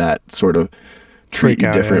have that sort of treat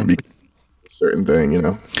you different because of a certain thing,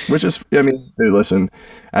 which is, I mean, hey, listen,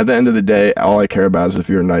 at the end of the day, all I care about is if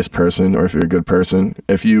you're a nice person or if you're a good person.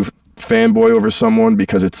 If you fanboy over someone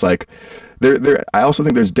because it's like I also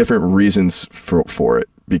think there's different reasons for it,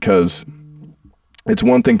 because it's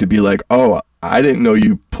one thing to be like, oh, I didn't know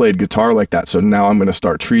you played guitar like that, so now I'm going to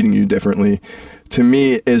start treating you differently. To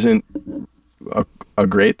me, isn't a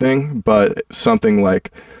great thing, but something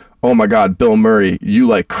like, oh my God, Bill Murray, you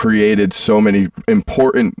like created so many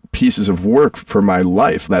important pieces of work for my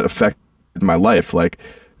life that affected my life. Like,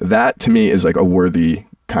 that to me is like a worthy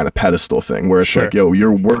kind of pedestal thing, where it's Sure. like, yo,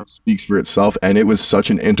 your work speaks for itself, and it was such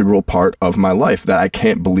an integral part of my life that I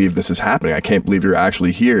can't believe this is happening. I can't believe you're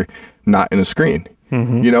actually here, not in a screen.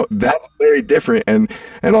 Mm-hmm. That's very different. And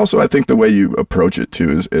also, I think the way you approach it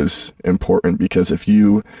too is important, because if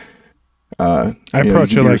you I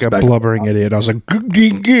approach it like a blubbering idiot. I was like,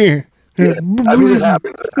 yeah, I mean, it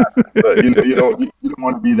happens, but you don't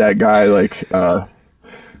want to be that guy like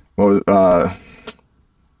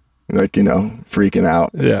freaking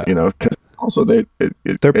out. Yeah. Because also they're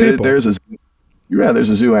people. there's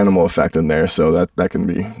a zoo animal effect in there, so that can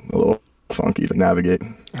be a little funky to navigate.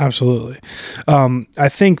 Absolutely. I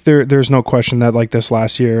think there's no question that like this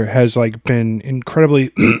last year has like been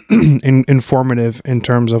incredibly informative in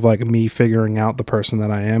terms of like me figuring out the person that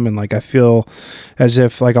I am. And like, I feel as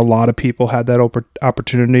if like a lot of people had that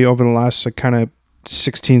opportunity over the last like, kind of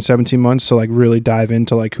 16, 17 months to like really dive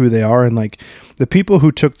into like who they are. And like the people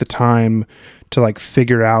who took the time to like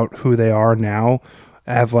figure out who they are now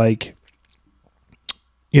have like,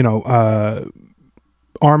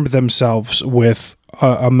 armed themselves with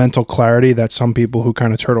a mental clarity that some people who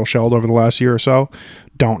kind of turtle shelled over the last year or so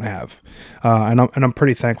don't have. And I'm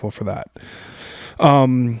pretty thankful for that.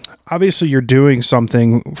 Obviously you're doing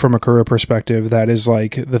something from a career perspective that is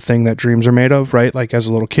like the thing that dreams are made of, right? Like as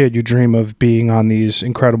a little kid, you dream of being on these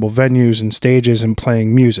incredible venues and stages and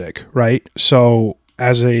playing music, right? So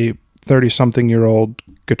as a 30-something-year-old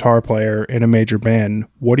guitar player in a major band,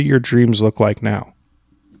 what do your dreams look like now?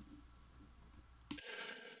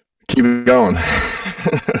 Keep it going.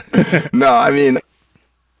 No, I mean,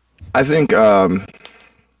 I think, well,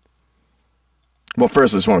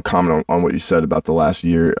 first I just want to comment on what you said about the last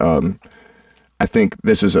year. I think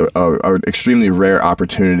this is an extremely rare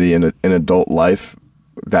opportunity in adult life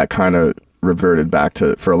that kind of reverted back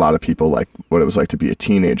to, for a lot of people, like what it was like to be a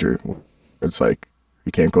teenager. It's like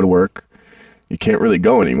you can't go to work, you can't really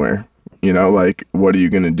go anywhere, like what are you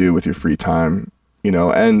going to do with your free time,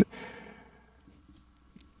 and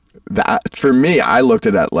that, for me, I looked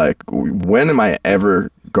at it like, when am I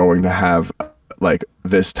ever going to have like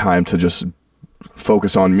this time to just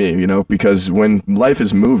focus on me, because when life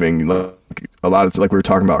is moving, like a lot of, like we were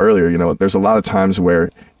talking about earlier, there's a lot of times where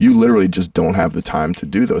you literally just don't have the time to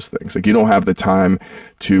do those things. Like you don't have the time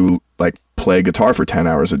to like play guitar for 10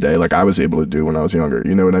 hours a day like I was able to do when I was younger,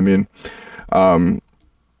 you know what I mean?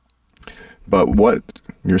 But what,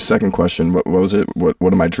 your second question, what was it? What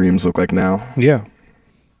do my dreams look like now? Yeah.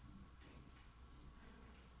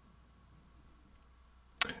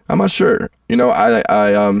 I'm not sure.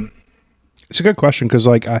 It's a good question because,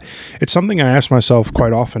 like, it's something I ask myself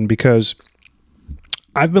quite often because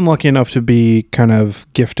I've been lucky enough to be kind of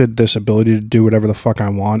gifted this ability to do whatever the fuck I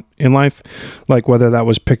want in life. Like, whether that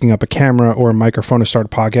was picking up a camera or a microphone to start a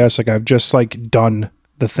podcast, like, I've just, like, done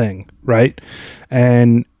the thing, right?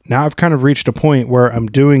 And now I've kind of reached a point where I'm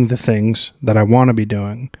doing the things that I want to be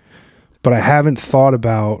doing, but I haven't thought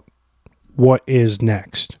about what is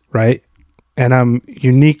next, right? And I'm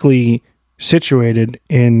uniquely situated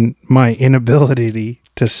in my inability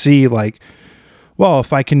to see, like, well,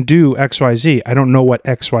 if I can do XYZ, I don't know what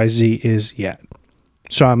XYZ is yet.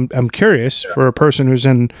 So I'm curious, for a person who's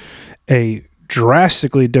in a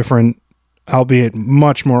drastically different, albeit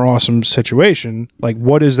much more awesome situation, like,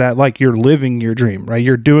 what is that like? You're living your dream, right?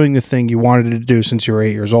 You're doing the thing you wanted to do since you were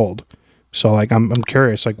 8 years old. So, like, I'm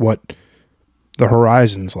curious, like, what the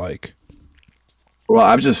horizon's like. Well,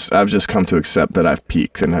 I've just come to accept that I've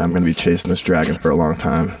peaked and I'm going to be chasing this dragon for a long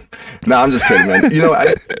time. No, I'm just kidding, man.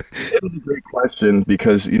 It was a great question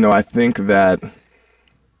because, I think that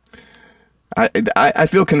I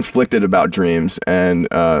feel conflicted about dreams, and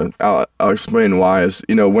I'll explain why. Is,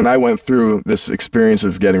 when I went through this experience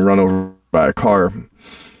of getting run over by a car,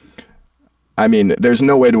 I mean, there's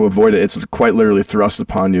no way to avoid it. It's quite literally thrust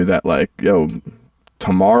upon you that, like, yo,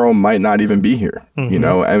 tomorrow might not even be here,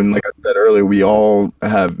 and like I said earlier, we all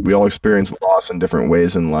experience loss in different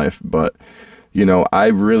ways in life, but I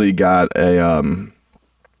really got a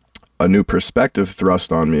new perspective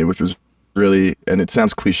thrust on me, which was really, and it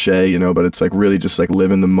sounds cliche, but it's like really just like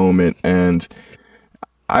live in the moment. And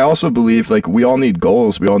I also believe like we all need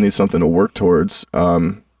goals, we all need something to work towards.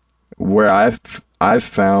 Where I've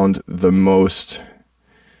found the most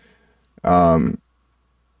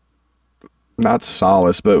not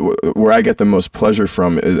solace, but where I get the most pleasure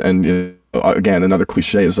from is, and again, another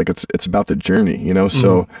cliche is like it's about the journey,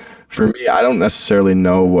 So for me, I don't necessarily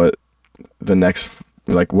know what the next,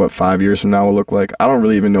 like, what 5 years from now will look like. I don't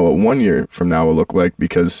really even know what 1 year from now will look like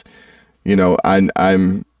because, we're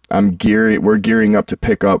gearing up to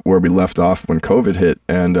pick up where we left off when COVID hit,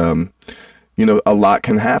 and a lot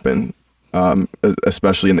can happen.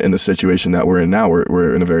 Especially in the situation that we're in now,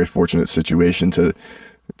 we're in a very fortunate situation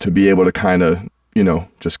to be able to kind of,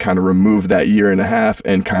 just kind of remove that year and a half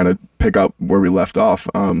and kind of pick up where we left off.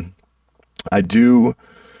 I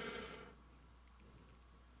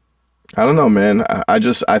don't know, man. I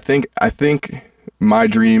think my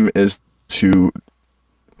dream is to,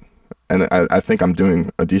 and I think I'm doing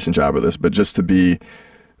a decent job of this, but just to be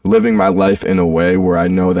living my life in a way where I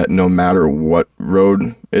know that no matter what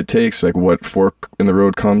road it takes, like what fork in the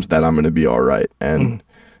road comes, that I'm going to be all right. And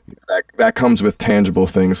that comes with tangible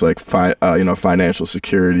things like financial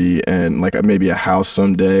security and like maybe a house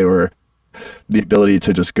someday, or the ability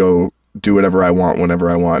to just go do whatever I want whenever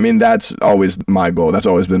I want. I mean, that's always my goal. That's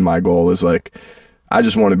always been my goal, is like I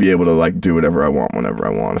just want to be able to like do whatever I want whenever I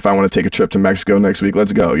want. If I want to take a trip to Mexico next week,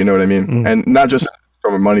 let's go. You know what I mean? And not just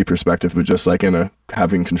from a money perspective, but just like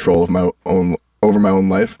having control of over my own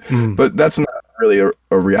life. But that's not really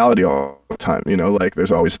a reality all the time. Like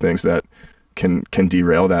there's always things that can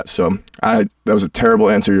derail that. So that was a terrible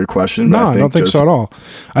answer to your question. No, I don't think so at all.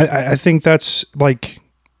 I think that's like,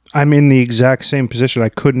 I'm in the exact same position. I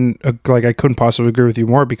couldn't possibly agree with you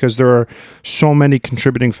more, because there are so many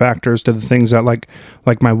contributing factors to the things that like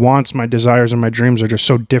my wants, my desires, and my dreams are just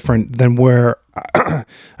so different than where I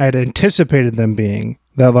had anticipated them being,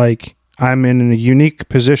 that like I'm in a unique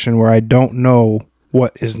position where I don't know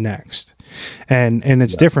what is next. And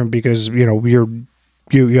it's different because,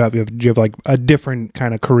 you have like a different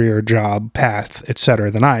kind of career, job path,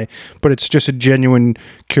 etc. than I, but it's just a genuine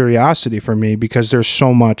curiosity for me because there's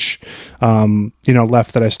so much,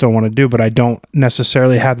 left that I still want to do, but I don't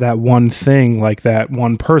necessarily have that one thing, like that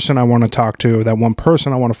one person I want to talk to, that one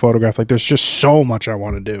person I want to photograph. Like there's just so much I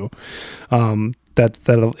want to do.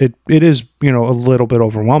 it is, you know, a little bit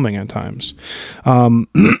overwhelming at times.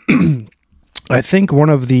 I think one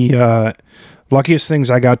of the luckiest things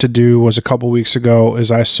I got to do was a couple weeks ago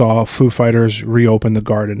is I saw Foo Fighters reopen the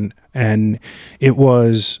Garden, and it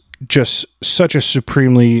was just such a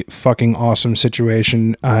supremely fucking awesome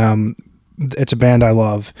situation. It's a band I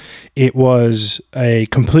love. It was a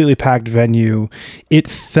completely packed venue. It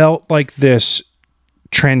felt like this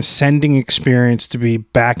transcending experience to be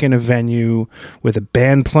back in a venue with a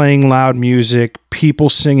band playing loud music, people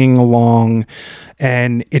singing along,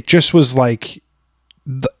 and it just was like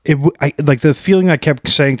the feeling I kept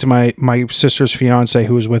saying to my sister's fiance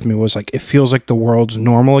who was with me was like, it feels like the world's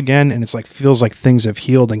normal again, and it's like feels like things have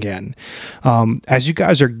healed again. As you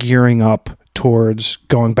guys are gearing up towards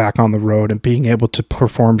going back on the road and being able to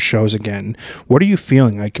perform shows again, what are you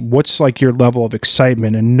feeling like? What's like your level of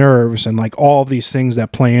excitement and nerves and like all these things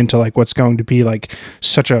that play into like what's going to be like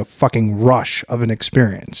such a fucking rush of an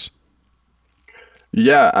experience?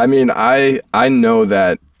 Yeah, I mean, I know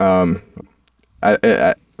that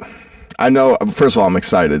I I know. First of all, I'm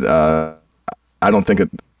excited. I don't think it.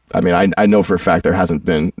 I mean, I know for a fact there hasn't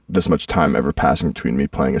been this much time ever passing between me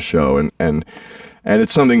playing a show and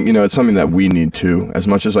it's something, you know, it's something that we need to, as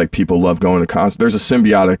much as like people love going to concerts. There's a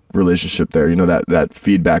symbiotic relationship there, you know, that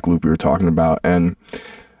feedback loop we were talking about. And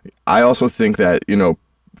I also think that, you know,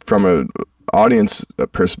 from a audience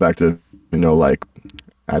perspective, you know, like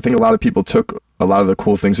I think a lot of people took a lot of the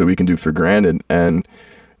cool things that we can do for granted. And,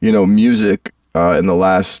 you know, music in the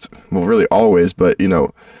last, well, really always, but, you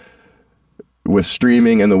know, with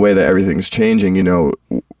streaming and the way that everything's changing, you know,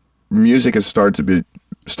 music has started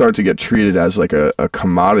to get treated as like a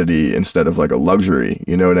commodity instead of like a luxury.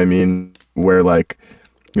 You know what I mean? Where like,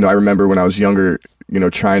 you know, I remember when I was younger, you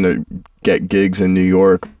know, trying to get gigs in New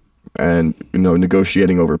York and, you know,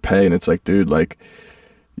 negotiating over pay. And it's like, dude, like,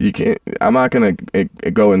 you can't, I'm not going to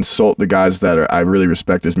go insult the guys that I really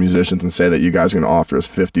respect as musicians and say that you guys are going to offer us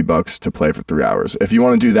 $50 to play for 3 hours. If you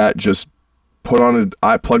want to do that, just plug in an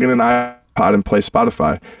iPod and play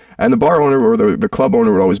Spotify. And the bar owner or the club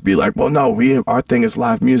owner would always be like, well, no, our thing is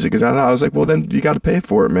live music. And I was like, well, then you got to pay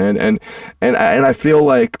for it, man. And I feel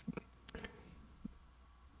like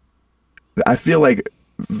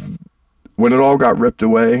when it all got ripped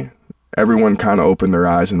away, everyone kind of opened their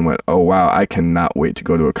eyes and went, oh, wow, I cannot wait to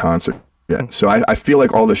go to a concert. Yeah. So I feel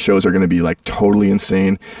like all the shows are going to be like totally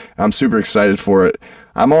insane. I'm super excited for it.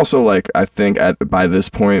 I'm also like, I think by this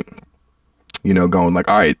point, you know, going like,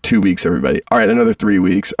 all right, 2 weeks, everybody. All right, another 3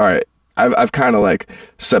 weeks. All right. I've kind of like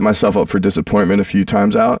set myself up for disappointment a few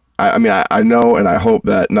times out. I mean, I know and I hope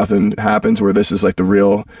that nothing happens where this is like the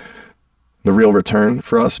real return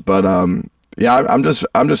for us. But yeah, I'm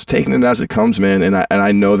just taking it as it comes, man. And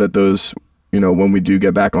I know that those, you know, when we do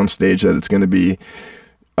get back on stage, that it's going to be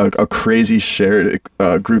a crazy shared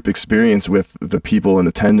group experience with the people in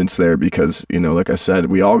attendance there, because, you know, like I said,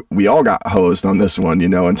 we all got hosed on this one, you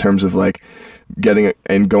know, in terms of like getting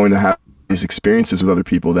and going to have these experiences with other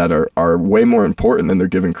people that are way more important than they're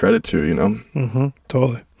given credit to, you know? Mm-hmm,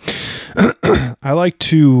 totally. I like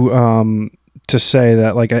to say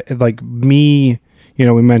that like me, you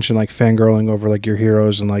know, we mentioned like fangirling over like your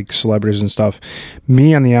heroes and like celebrities and stuff.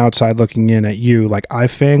 Me on the outside looking in at you, like I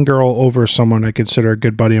fangirl over someone I consider a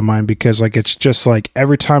good buddy of mine, because like it's just like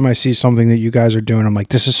every time I see something that you guys are doing, I'm like,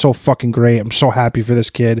 this is so fucking great. I'm so happy for this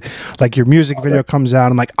kid. Like your music video comes out,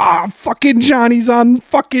 I'm like, fucking Johnny's on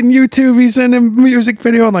fucking YouTube. He's in a music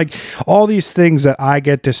video, and like all these things that I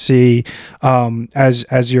get to see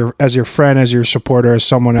as your friend, as your supporter, as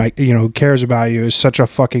someone who cares about you, is such a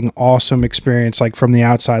fucking awesome experience. Like from the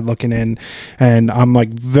outside looking in, and I'm like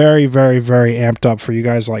very, very, very amped up for you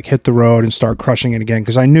guys to like hit the road and start crushing it again,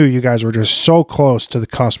 because I knew you guys were just so close to the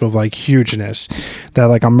cusp of like hugeness that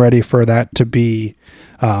like I'm ready for that to be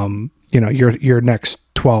your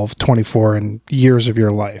next 12, 24 and years of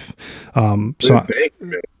your life.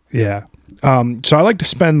 Yeah. So I like to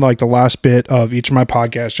spend like the last bit of each of my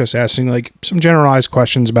podcasts just asking like some generalized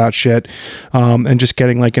questions about shit, and just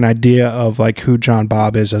getting like an idea of like who John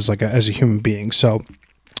Baab is as a human being. So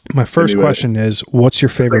my first question is, what's your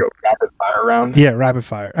favorite? Like a rapid fire round? Yeah, rapid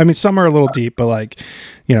fire. I mean, some are a little deep, but like,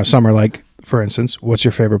 you know, some are like, for instance, what's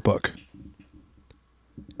your favorite book?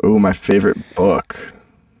 Oh, my favorite book.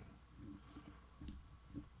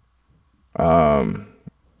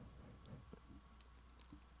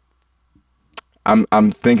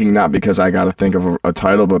 I'm thinking not because I got to think of a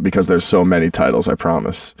title, but because there's so many titles, I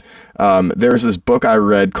promise. There's this book I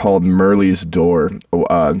read called Merle's Door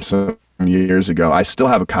some years ago. I still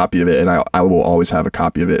have a copy of it, and I will always have a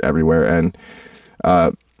copy of it everywhere. And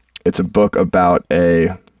it's a book about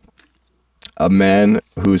a man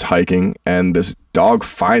who's hiking, and this dog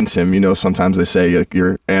finds him. Sometimes they say like,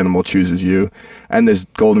 your animal chooses you, and this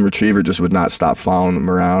golden retriever just would not stop following him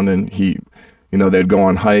around. And they'd go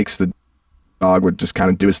on hikes. The dog would just kind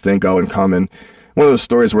of do his thing, go and come. And one of those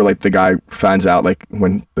stories where like the guy finds out like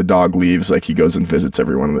when the dog leaves, like he goes and visits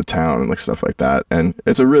everyone in the town and like stuff like that. And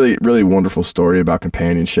it's a really, really wonderful story about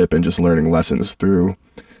companionship and just learning lessons through,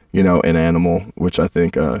 an animal, which I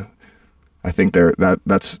think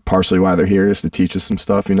that's partially why they're here, is to teach us some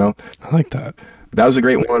stuff. I like that. That was a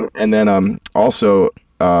great one. And then also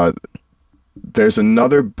there's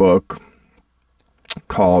another book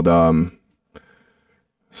called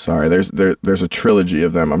sorry, there's a trilogy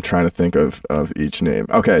of them. I'm trying to think of each name.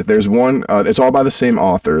 Okay, there's one. It's all by the same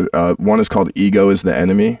author. One is called Ego is the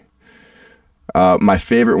Enemy. My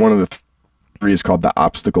favorite one of the three is called The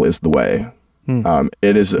Obstacle is the Way.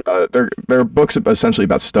 It is they're books essentially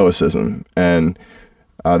about stoicism, and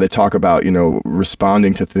they talk about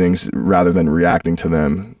responding to things rather than reacting to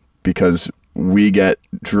them, because we get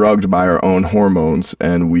drugged by our own hormones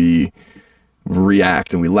and we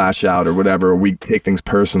react and we lash out or whatever. We take things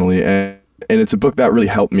personally, and it's a book that really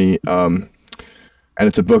helped me. And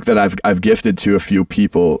it's a book that I've gifted to a few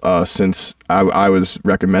people since I was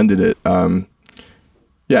recommended it.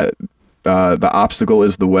 The Obstacle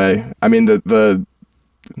is the Way. I mean, the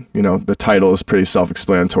title is pretty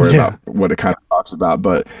self-explanatory about what it kind of talks about,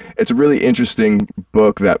 but it's a really interesting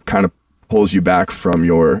book that kind of pulls you back from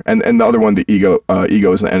your, and the other one, the ego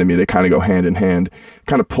is the enemy. They kind of go hand in hand.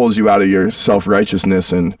 Kind of pulls you out of your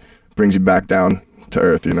self-righteousness and brings you back down to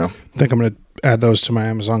earth. I think I'm going to add those to my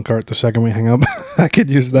Amazon cart the second we hang up. I could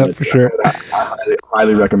use that for sure. I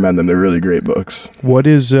highly recommend them. They're really great books. What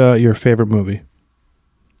is your favorite movie?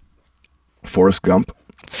 Forrest Gump.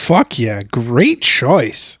 Fuck yeah, great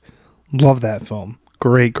choice. Love that film.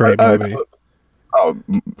 Great movie.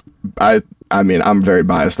 I mean, I'm very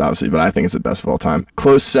biased, obviously, but I think it's the best of all time.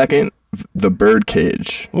 Close second, The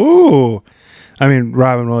Birdcage. Ooh. I mean,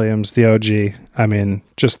 Robin Williams, the OG. I mean,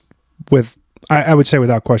 just I would say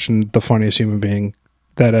without question, the funniest human being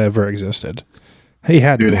that ever existed. He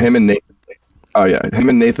had Dude, him and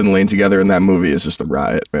Nathan Lane together in that movie is just a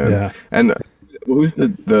riot, man. Yeah. And who's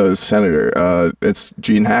the senator? It's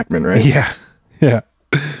Gene Hackman, right? Yeah. Yeah.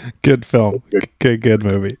 Good film. Good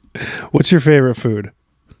movie. What's your favorite food?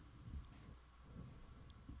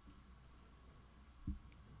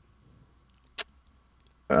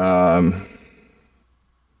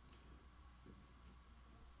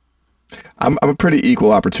 I'm a pretty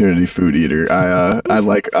equal opportunity food eater. I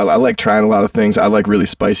like trying a lot of things. I like really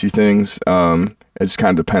spicy things. It just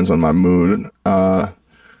kind of depends on my mood. That's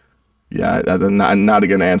not a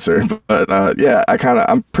good answer, but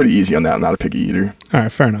I'm pretty easy on that. I'm not a picky eater. All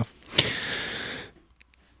right, fair enough.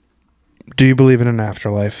 Do you believe in an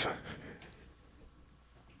afterlife?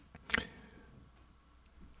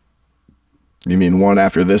 You mean one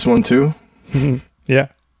after this one too? Yeah.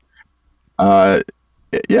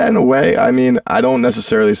 Yeah, in a way. I mean, I don't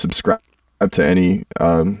necessarily subscribe to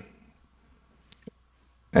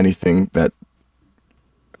anything that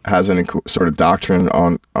has any sort of doctrine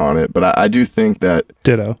on it, but I do think that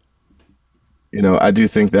ditto. I do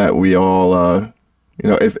think that we all,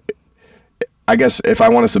 if I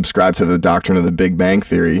want to subscribe to the doctrine of the Big Bang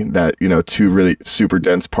Theory, that two really super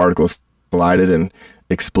dense particles collided and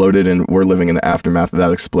exploded, and we're living in the aftermath of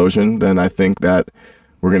that explosion, then I think that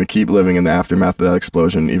we're going to keep living in the aftermath of that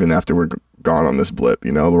explosion even after we're gone on this blip.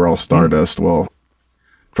 We're all stardust. Well,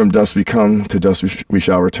 from dust we come, to dust we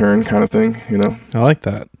shall return, kind of thing. I like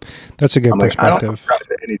that. That's a good perspective. I don't subscribe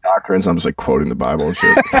to any doctrines. I'm just like quoting the Bible and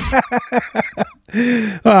shit.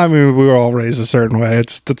 I mean, we were all raised a certain way.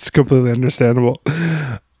 That's completely understandable.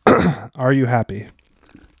 Are you happy?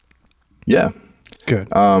 Yeah. Good.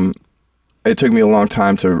 It took me a long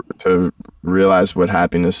time to realize what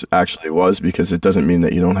happiness actually was, because it doesn't mean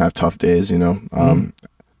that you don't have tough days. I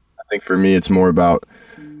think for me, it's more about,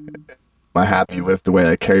 am I happy with the way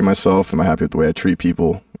I carry myself? Am I happy with the way I treat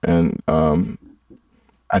people? And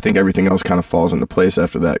I think everything else kind of falls into place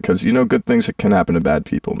after that, because good things can happen to bad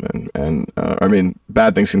people, man. And I mean,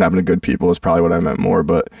 bad things can happen to good people is probably what I meant more,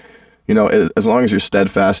 but as long as you're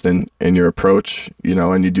steadfast in your approach,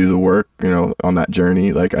 and you do the work, on that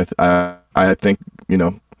journey, like I think,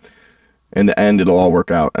 in the end, it'll all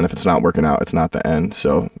work out. And if it's not working out, it's not the end.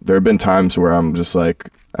 So there have been times where I'm just like,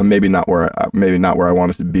 I'm maybe not where I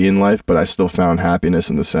wanted to be in life, but I still found happiness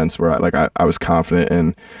in the sense where I was confident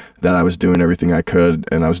in that I was doing everything I could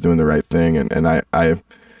and I was doing the right thing. And I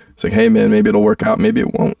was like, hey man, maybe it'll work out. Maybe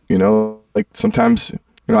it won't, like sometimes,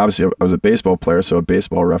 obviously I was a baseball player, so a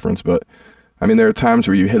baseball reference, but I mean, there are times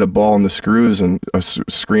where you hit a ball in the screws and a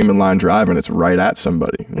screaming line drive and it's right at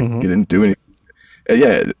somebody. You didn't do anything.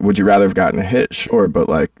 yeah, would you rather have gotten a hit? Sure, but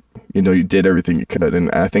like, you did everything you could,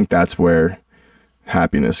 and I think that's where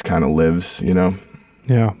happiness kind of lives, Yeah,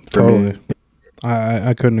 for totally. me.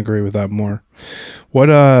 I couldn't agree with that more.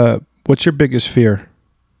 What's your biggest fear?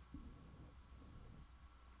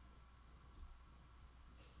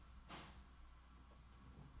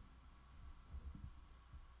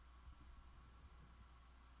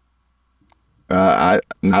 I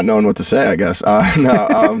not knowing what to say, I guess.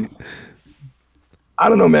 No, I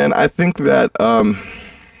don't know, man. I think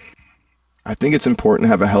it's important to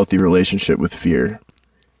have a healthy relationship with fear.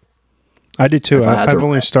 I do too. If I had to,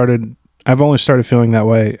 I've only started feeling that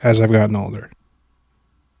way as I've gotten older.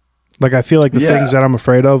 Like I feel like the yeah, things that I'm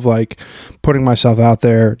afraid of, like putting myself out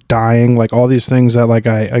there, dying, like all these things that like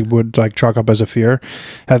I would like chalk up as a fear,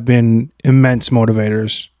 have been immense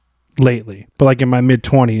motivators lately. But like in my mid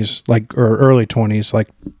 20s, like or early 20s, like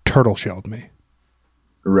turtle shelled me.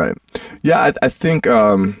 right. Yeah, I think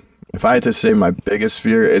if I had to say my biggest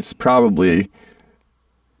fear, it's probably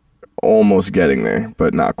almost getting there,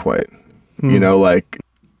 but not quite. Hmm. Like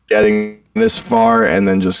getting this far and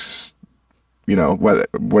then just whether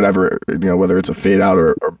it's a fade out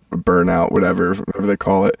or a burnout, whatever they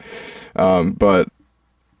call it. But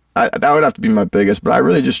that would have to be my biggest. But I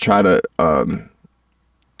really just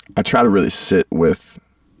I try to really sit with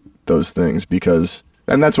those things because,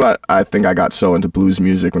 and that's why I think I got so into blues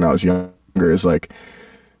music when I was younger. Is like,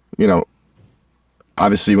 you know,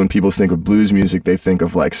 obviously when people think of blues music, they think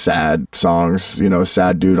of like sad songs,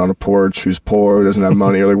 sad dude on a porch who's poor, doesn't have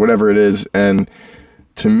money, or like whatever it is. And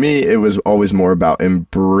to me, it was always more about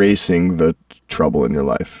embracing the trouble in your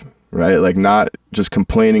life, right? Like not just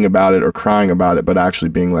complaining about it or crying about it, but actually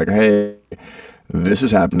being like, hey, this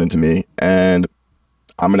is happening to me, and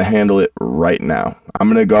I'm going to handle it right now. I'm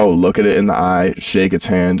going to go look at it in the eye, shake its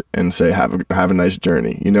hand, and say, have a nice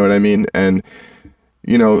journey. You know what I mean? And,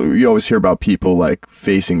 you always hear about people like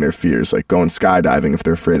facing their fears, like going skydiving if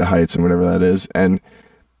they're afraid of heights and whatever that is. And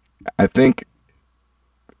I think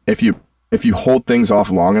if you if you hold things off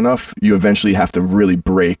long enough, you eventually have to really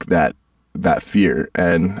break that fear.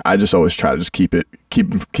 And I just always try to just keep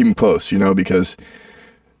them close, because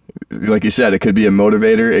like you said, it could be a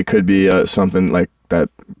motivator, it could be something like that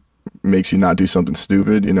makes you not do something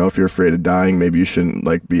stupid. If you're afraid of dying, maybe you shouldn't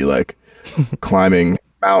like be like climbing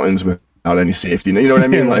mountains without any safety. You know what I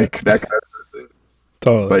mean? Yeah, Like that kind of thing.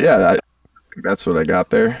 totally. But yeah, I think that's what I got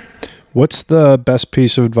there. What's the best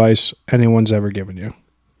piece of advice anyone's ever given you?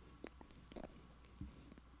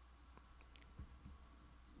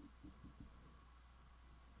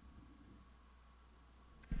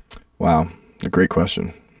 Wow, a great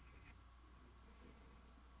question.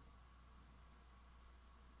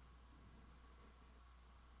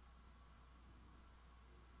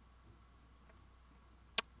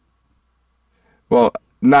 Well,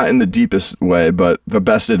 not in the deepest way, but the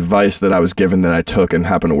best advice that I was given that I took and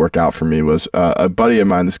happened to work out for me was a buddy of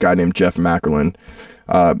mine, this guy named Jeff Mackerlin.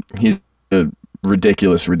 He's a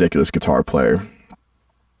ridiculous guitar player.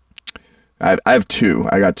 I have two.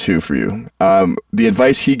 I got two for you. The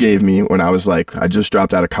advice he gave me when I was like, I just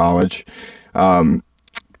dropped out of college. Um,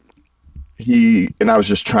 he and I was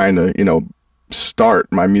just trying to,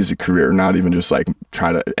 start my music career, not even just like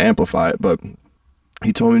try to amplify it. But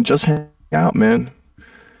he told me just hang out, man.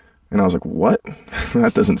 And I was like, what?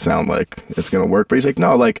 That doesn't sound like it's going to work. But he's like,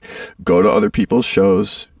 no, like go to other people's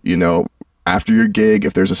shows, after your gig,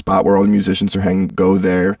 if there's a spot where all the musicians are hanging, go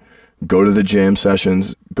there, go to the jam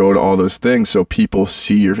sessions, go to all those things. So people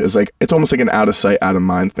see it's almost like an out of sight, out of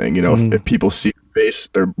mind thing. If Mm, people see your face,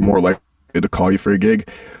 they're more likely to call you for a gig,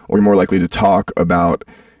 or you're more likely to talk about,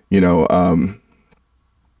 you know, um,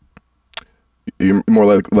 you're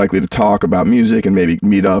more likely to talk about music and maybe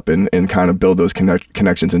meet up and kind of build those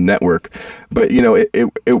connections and network. But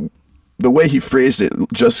the way he phrased it,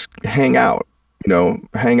 just hang out,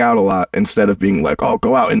 hang out a lot instead of being like, oh,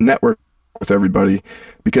 go out and network with everybody,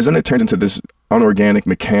 because then it turns into this unorganic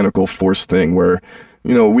mechanical force thing where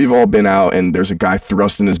we've all been out and there's a guy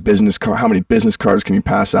thrusting his business card. How many business cards can you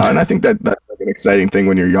pass out? And I think that's like an exciting thing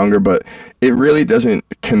when you're younger, but it really doesn't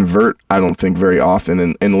convert, I don't think, very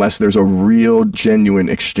often, unless there's a real genuine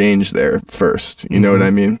exchange there first. You know what mm-hmm.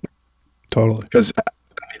 I mean? Totally. Because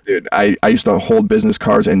dude, I used to hold business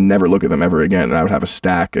cards and never look at them ever again, and I would have a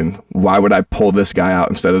stack. And why would I pull this guy out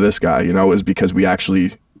instead of this guy? It was because we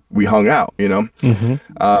hung out. Mm-hmm.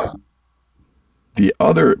 uh, the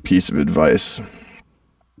other piece of advice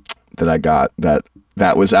that I got that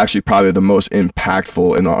was actually probably the most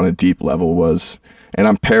impactful and on a deep level was, and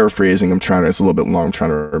I'm paraphrasing, it's a little bit long, I'm trying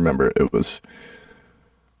to remember. It was,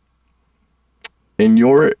 in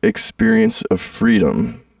your experience of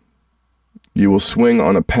freedom, you will swing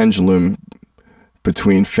on a pendulum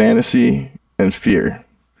between fantasy and fear,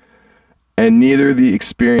 and neither the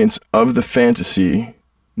experience of the fantasy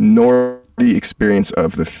nor the experience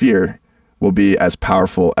of the fear will be as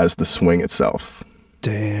powerful as the swing itself.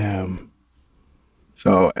 Damn.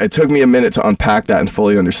 So it took me a minute to unpack that and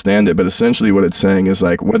fully understand it, but essentially what it's saying is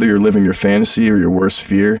like whether you're living your fantasy or your worst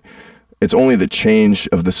fear, it's only the change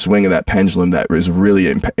of the swing of that pendulum that is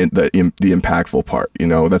really the impactful part. You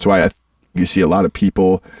know, that's why you see a lot of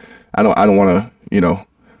people. I don't want to, you know,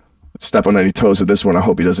 step on any toes with this one. I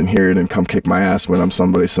hope he doesn't hear it and come kick my ass when I'm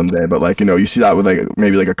somebody someday. But like, you know, you see that with like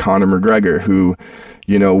maybe like a Conor McGregor who,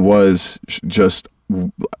 you know, was just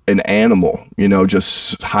an animal, you know,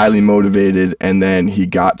 just highly motivated, and then he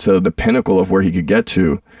got to the pinnacle of where he could get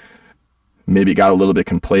to. Maybe got a little bit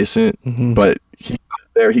complacent, but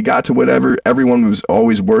he got to whatever everyone was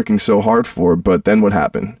always working so hard for. But then what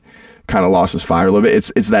happened? Kind of lost his fire a little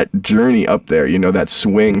bit. It's that journey up there, you know, that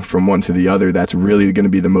swing from one to the other, that's really going to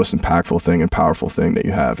be the most impactful thing and powerful thing that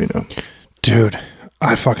you have, you know. Dude,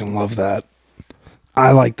 I fucking love that.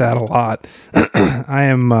 I like that a lot.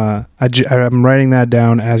 I'm writing that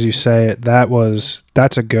down as you say it.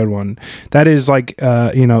 That's a good one. That is like,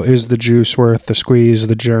 you know, is the juice worth the squeeze?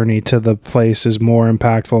 The journey to the place is more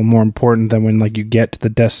impactful, more important than when like you get to the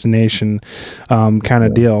destination, kind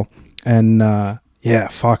of deal. And, yeah,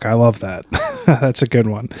 fuck, I love that. That's a good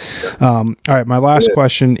one. All right, my last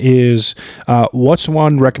question is, what's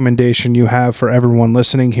one recommendation you have for everyone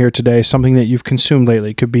listening here today? Something that you've consumed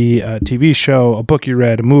lately. Could be a TV show, a book you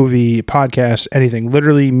read, a movie, a podcast, anything.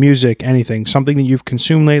 Literally music, anything. Something that you've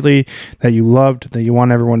consumed lately that you loved, that you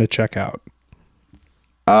want everyone to check out.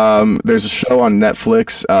 There's a show on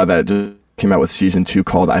Netflix that just came out with season 2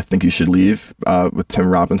 called I Think You Should Leave, with Tim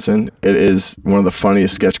Robinson. It is one of the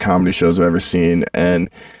funniest sketch comedy shows I've ever seen, and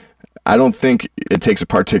I don't think it takes a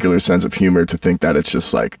particular sense of humor to think that it's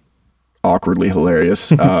just like awkwardly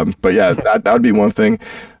hilarious. But yeah, that would be one thing.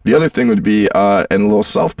 The other thing would be, and a little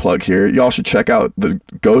self-plug here, y'all should check out the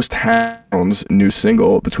Ghost Hound's new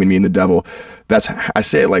single, Between Me and the Devil. I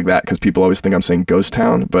say it like that because people always think I'm saying Ghost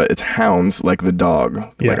Town, but it's hounds like the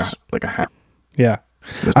dog, yes. like a hound. Yeah.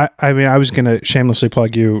 I mean, I was going to shamelessly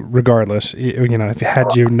plug you regardless, you know, if you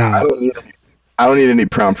had you not. I don't need any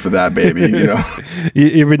prompt for that, baby, you know.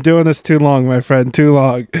 You've been doing this too long, my friend, too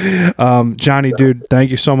long. Johnny, dude, thank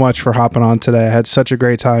you so much for hopping on today. I had such a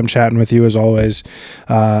great time chatting with you as always.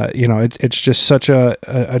 You know, it's just such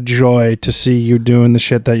a joy to see you doing the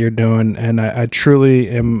shit that you're doing, and I truly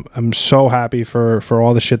I'm so happy for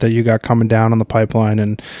all the shit that you got coming down on the pipeline,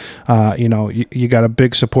 and you know, you got a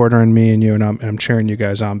big supporter in me and you, and I'm cheering you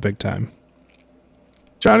guys on big time.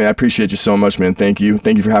 Johnny, I appreciate you so much, man. Thank you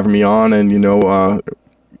for having me on, and you know,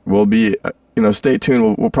 we'll be, you know, stay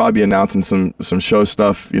tuned. We'll probably be announcing some show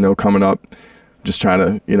stuff, you know, coming up. Just trying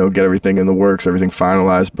to, you know, get everything in the works, everything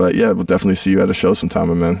finalized. But yeah, we'll definitely see you at a show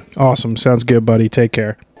sometime, man. Awesome, sounds good, buddy. Take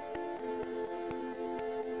care.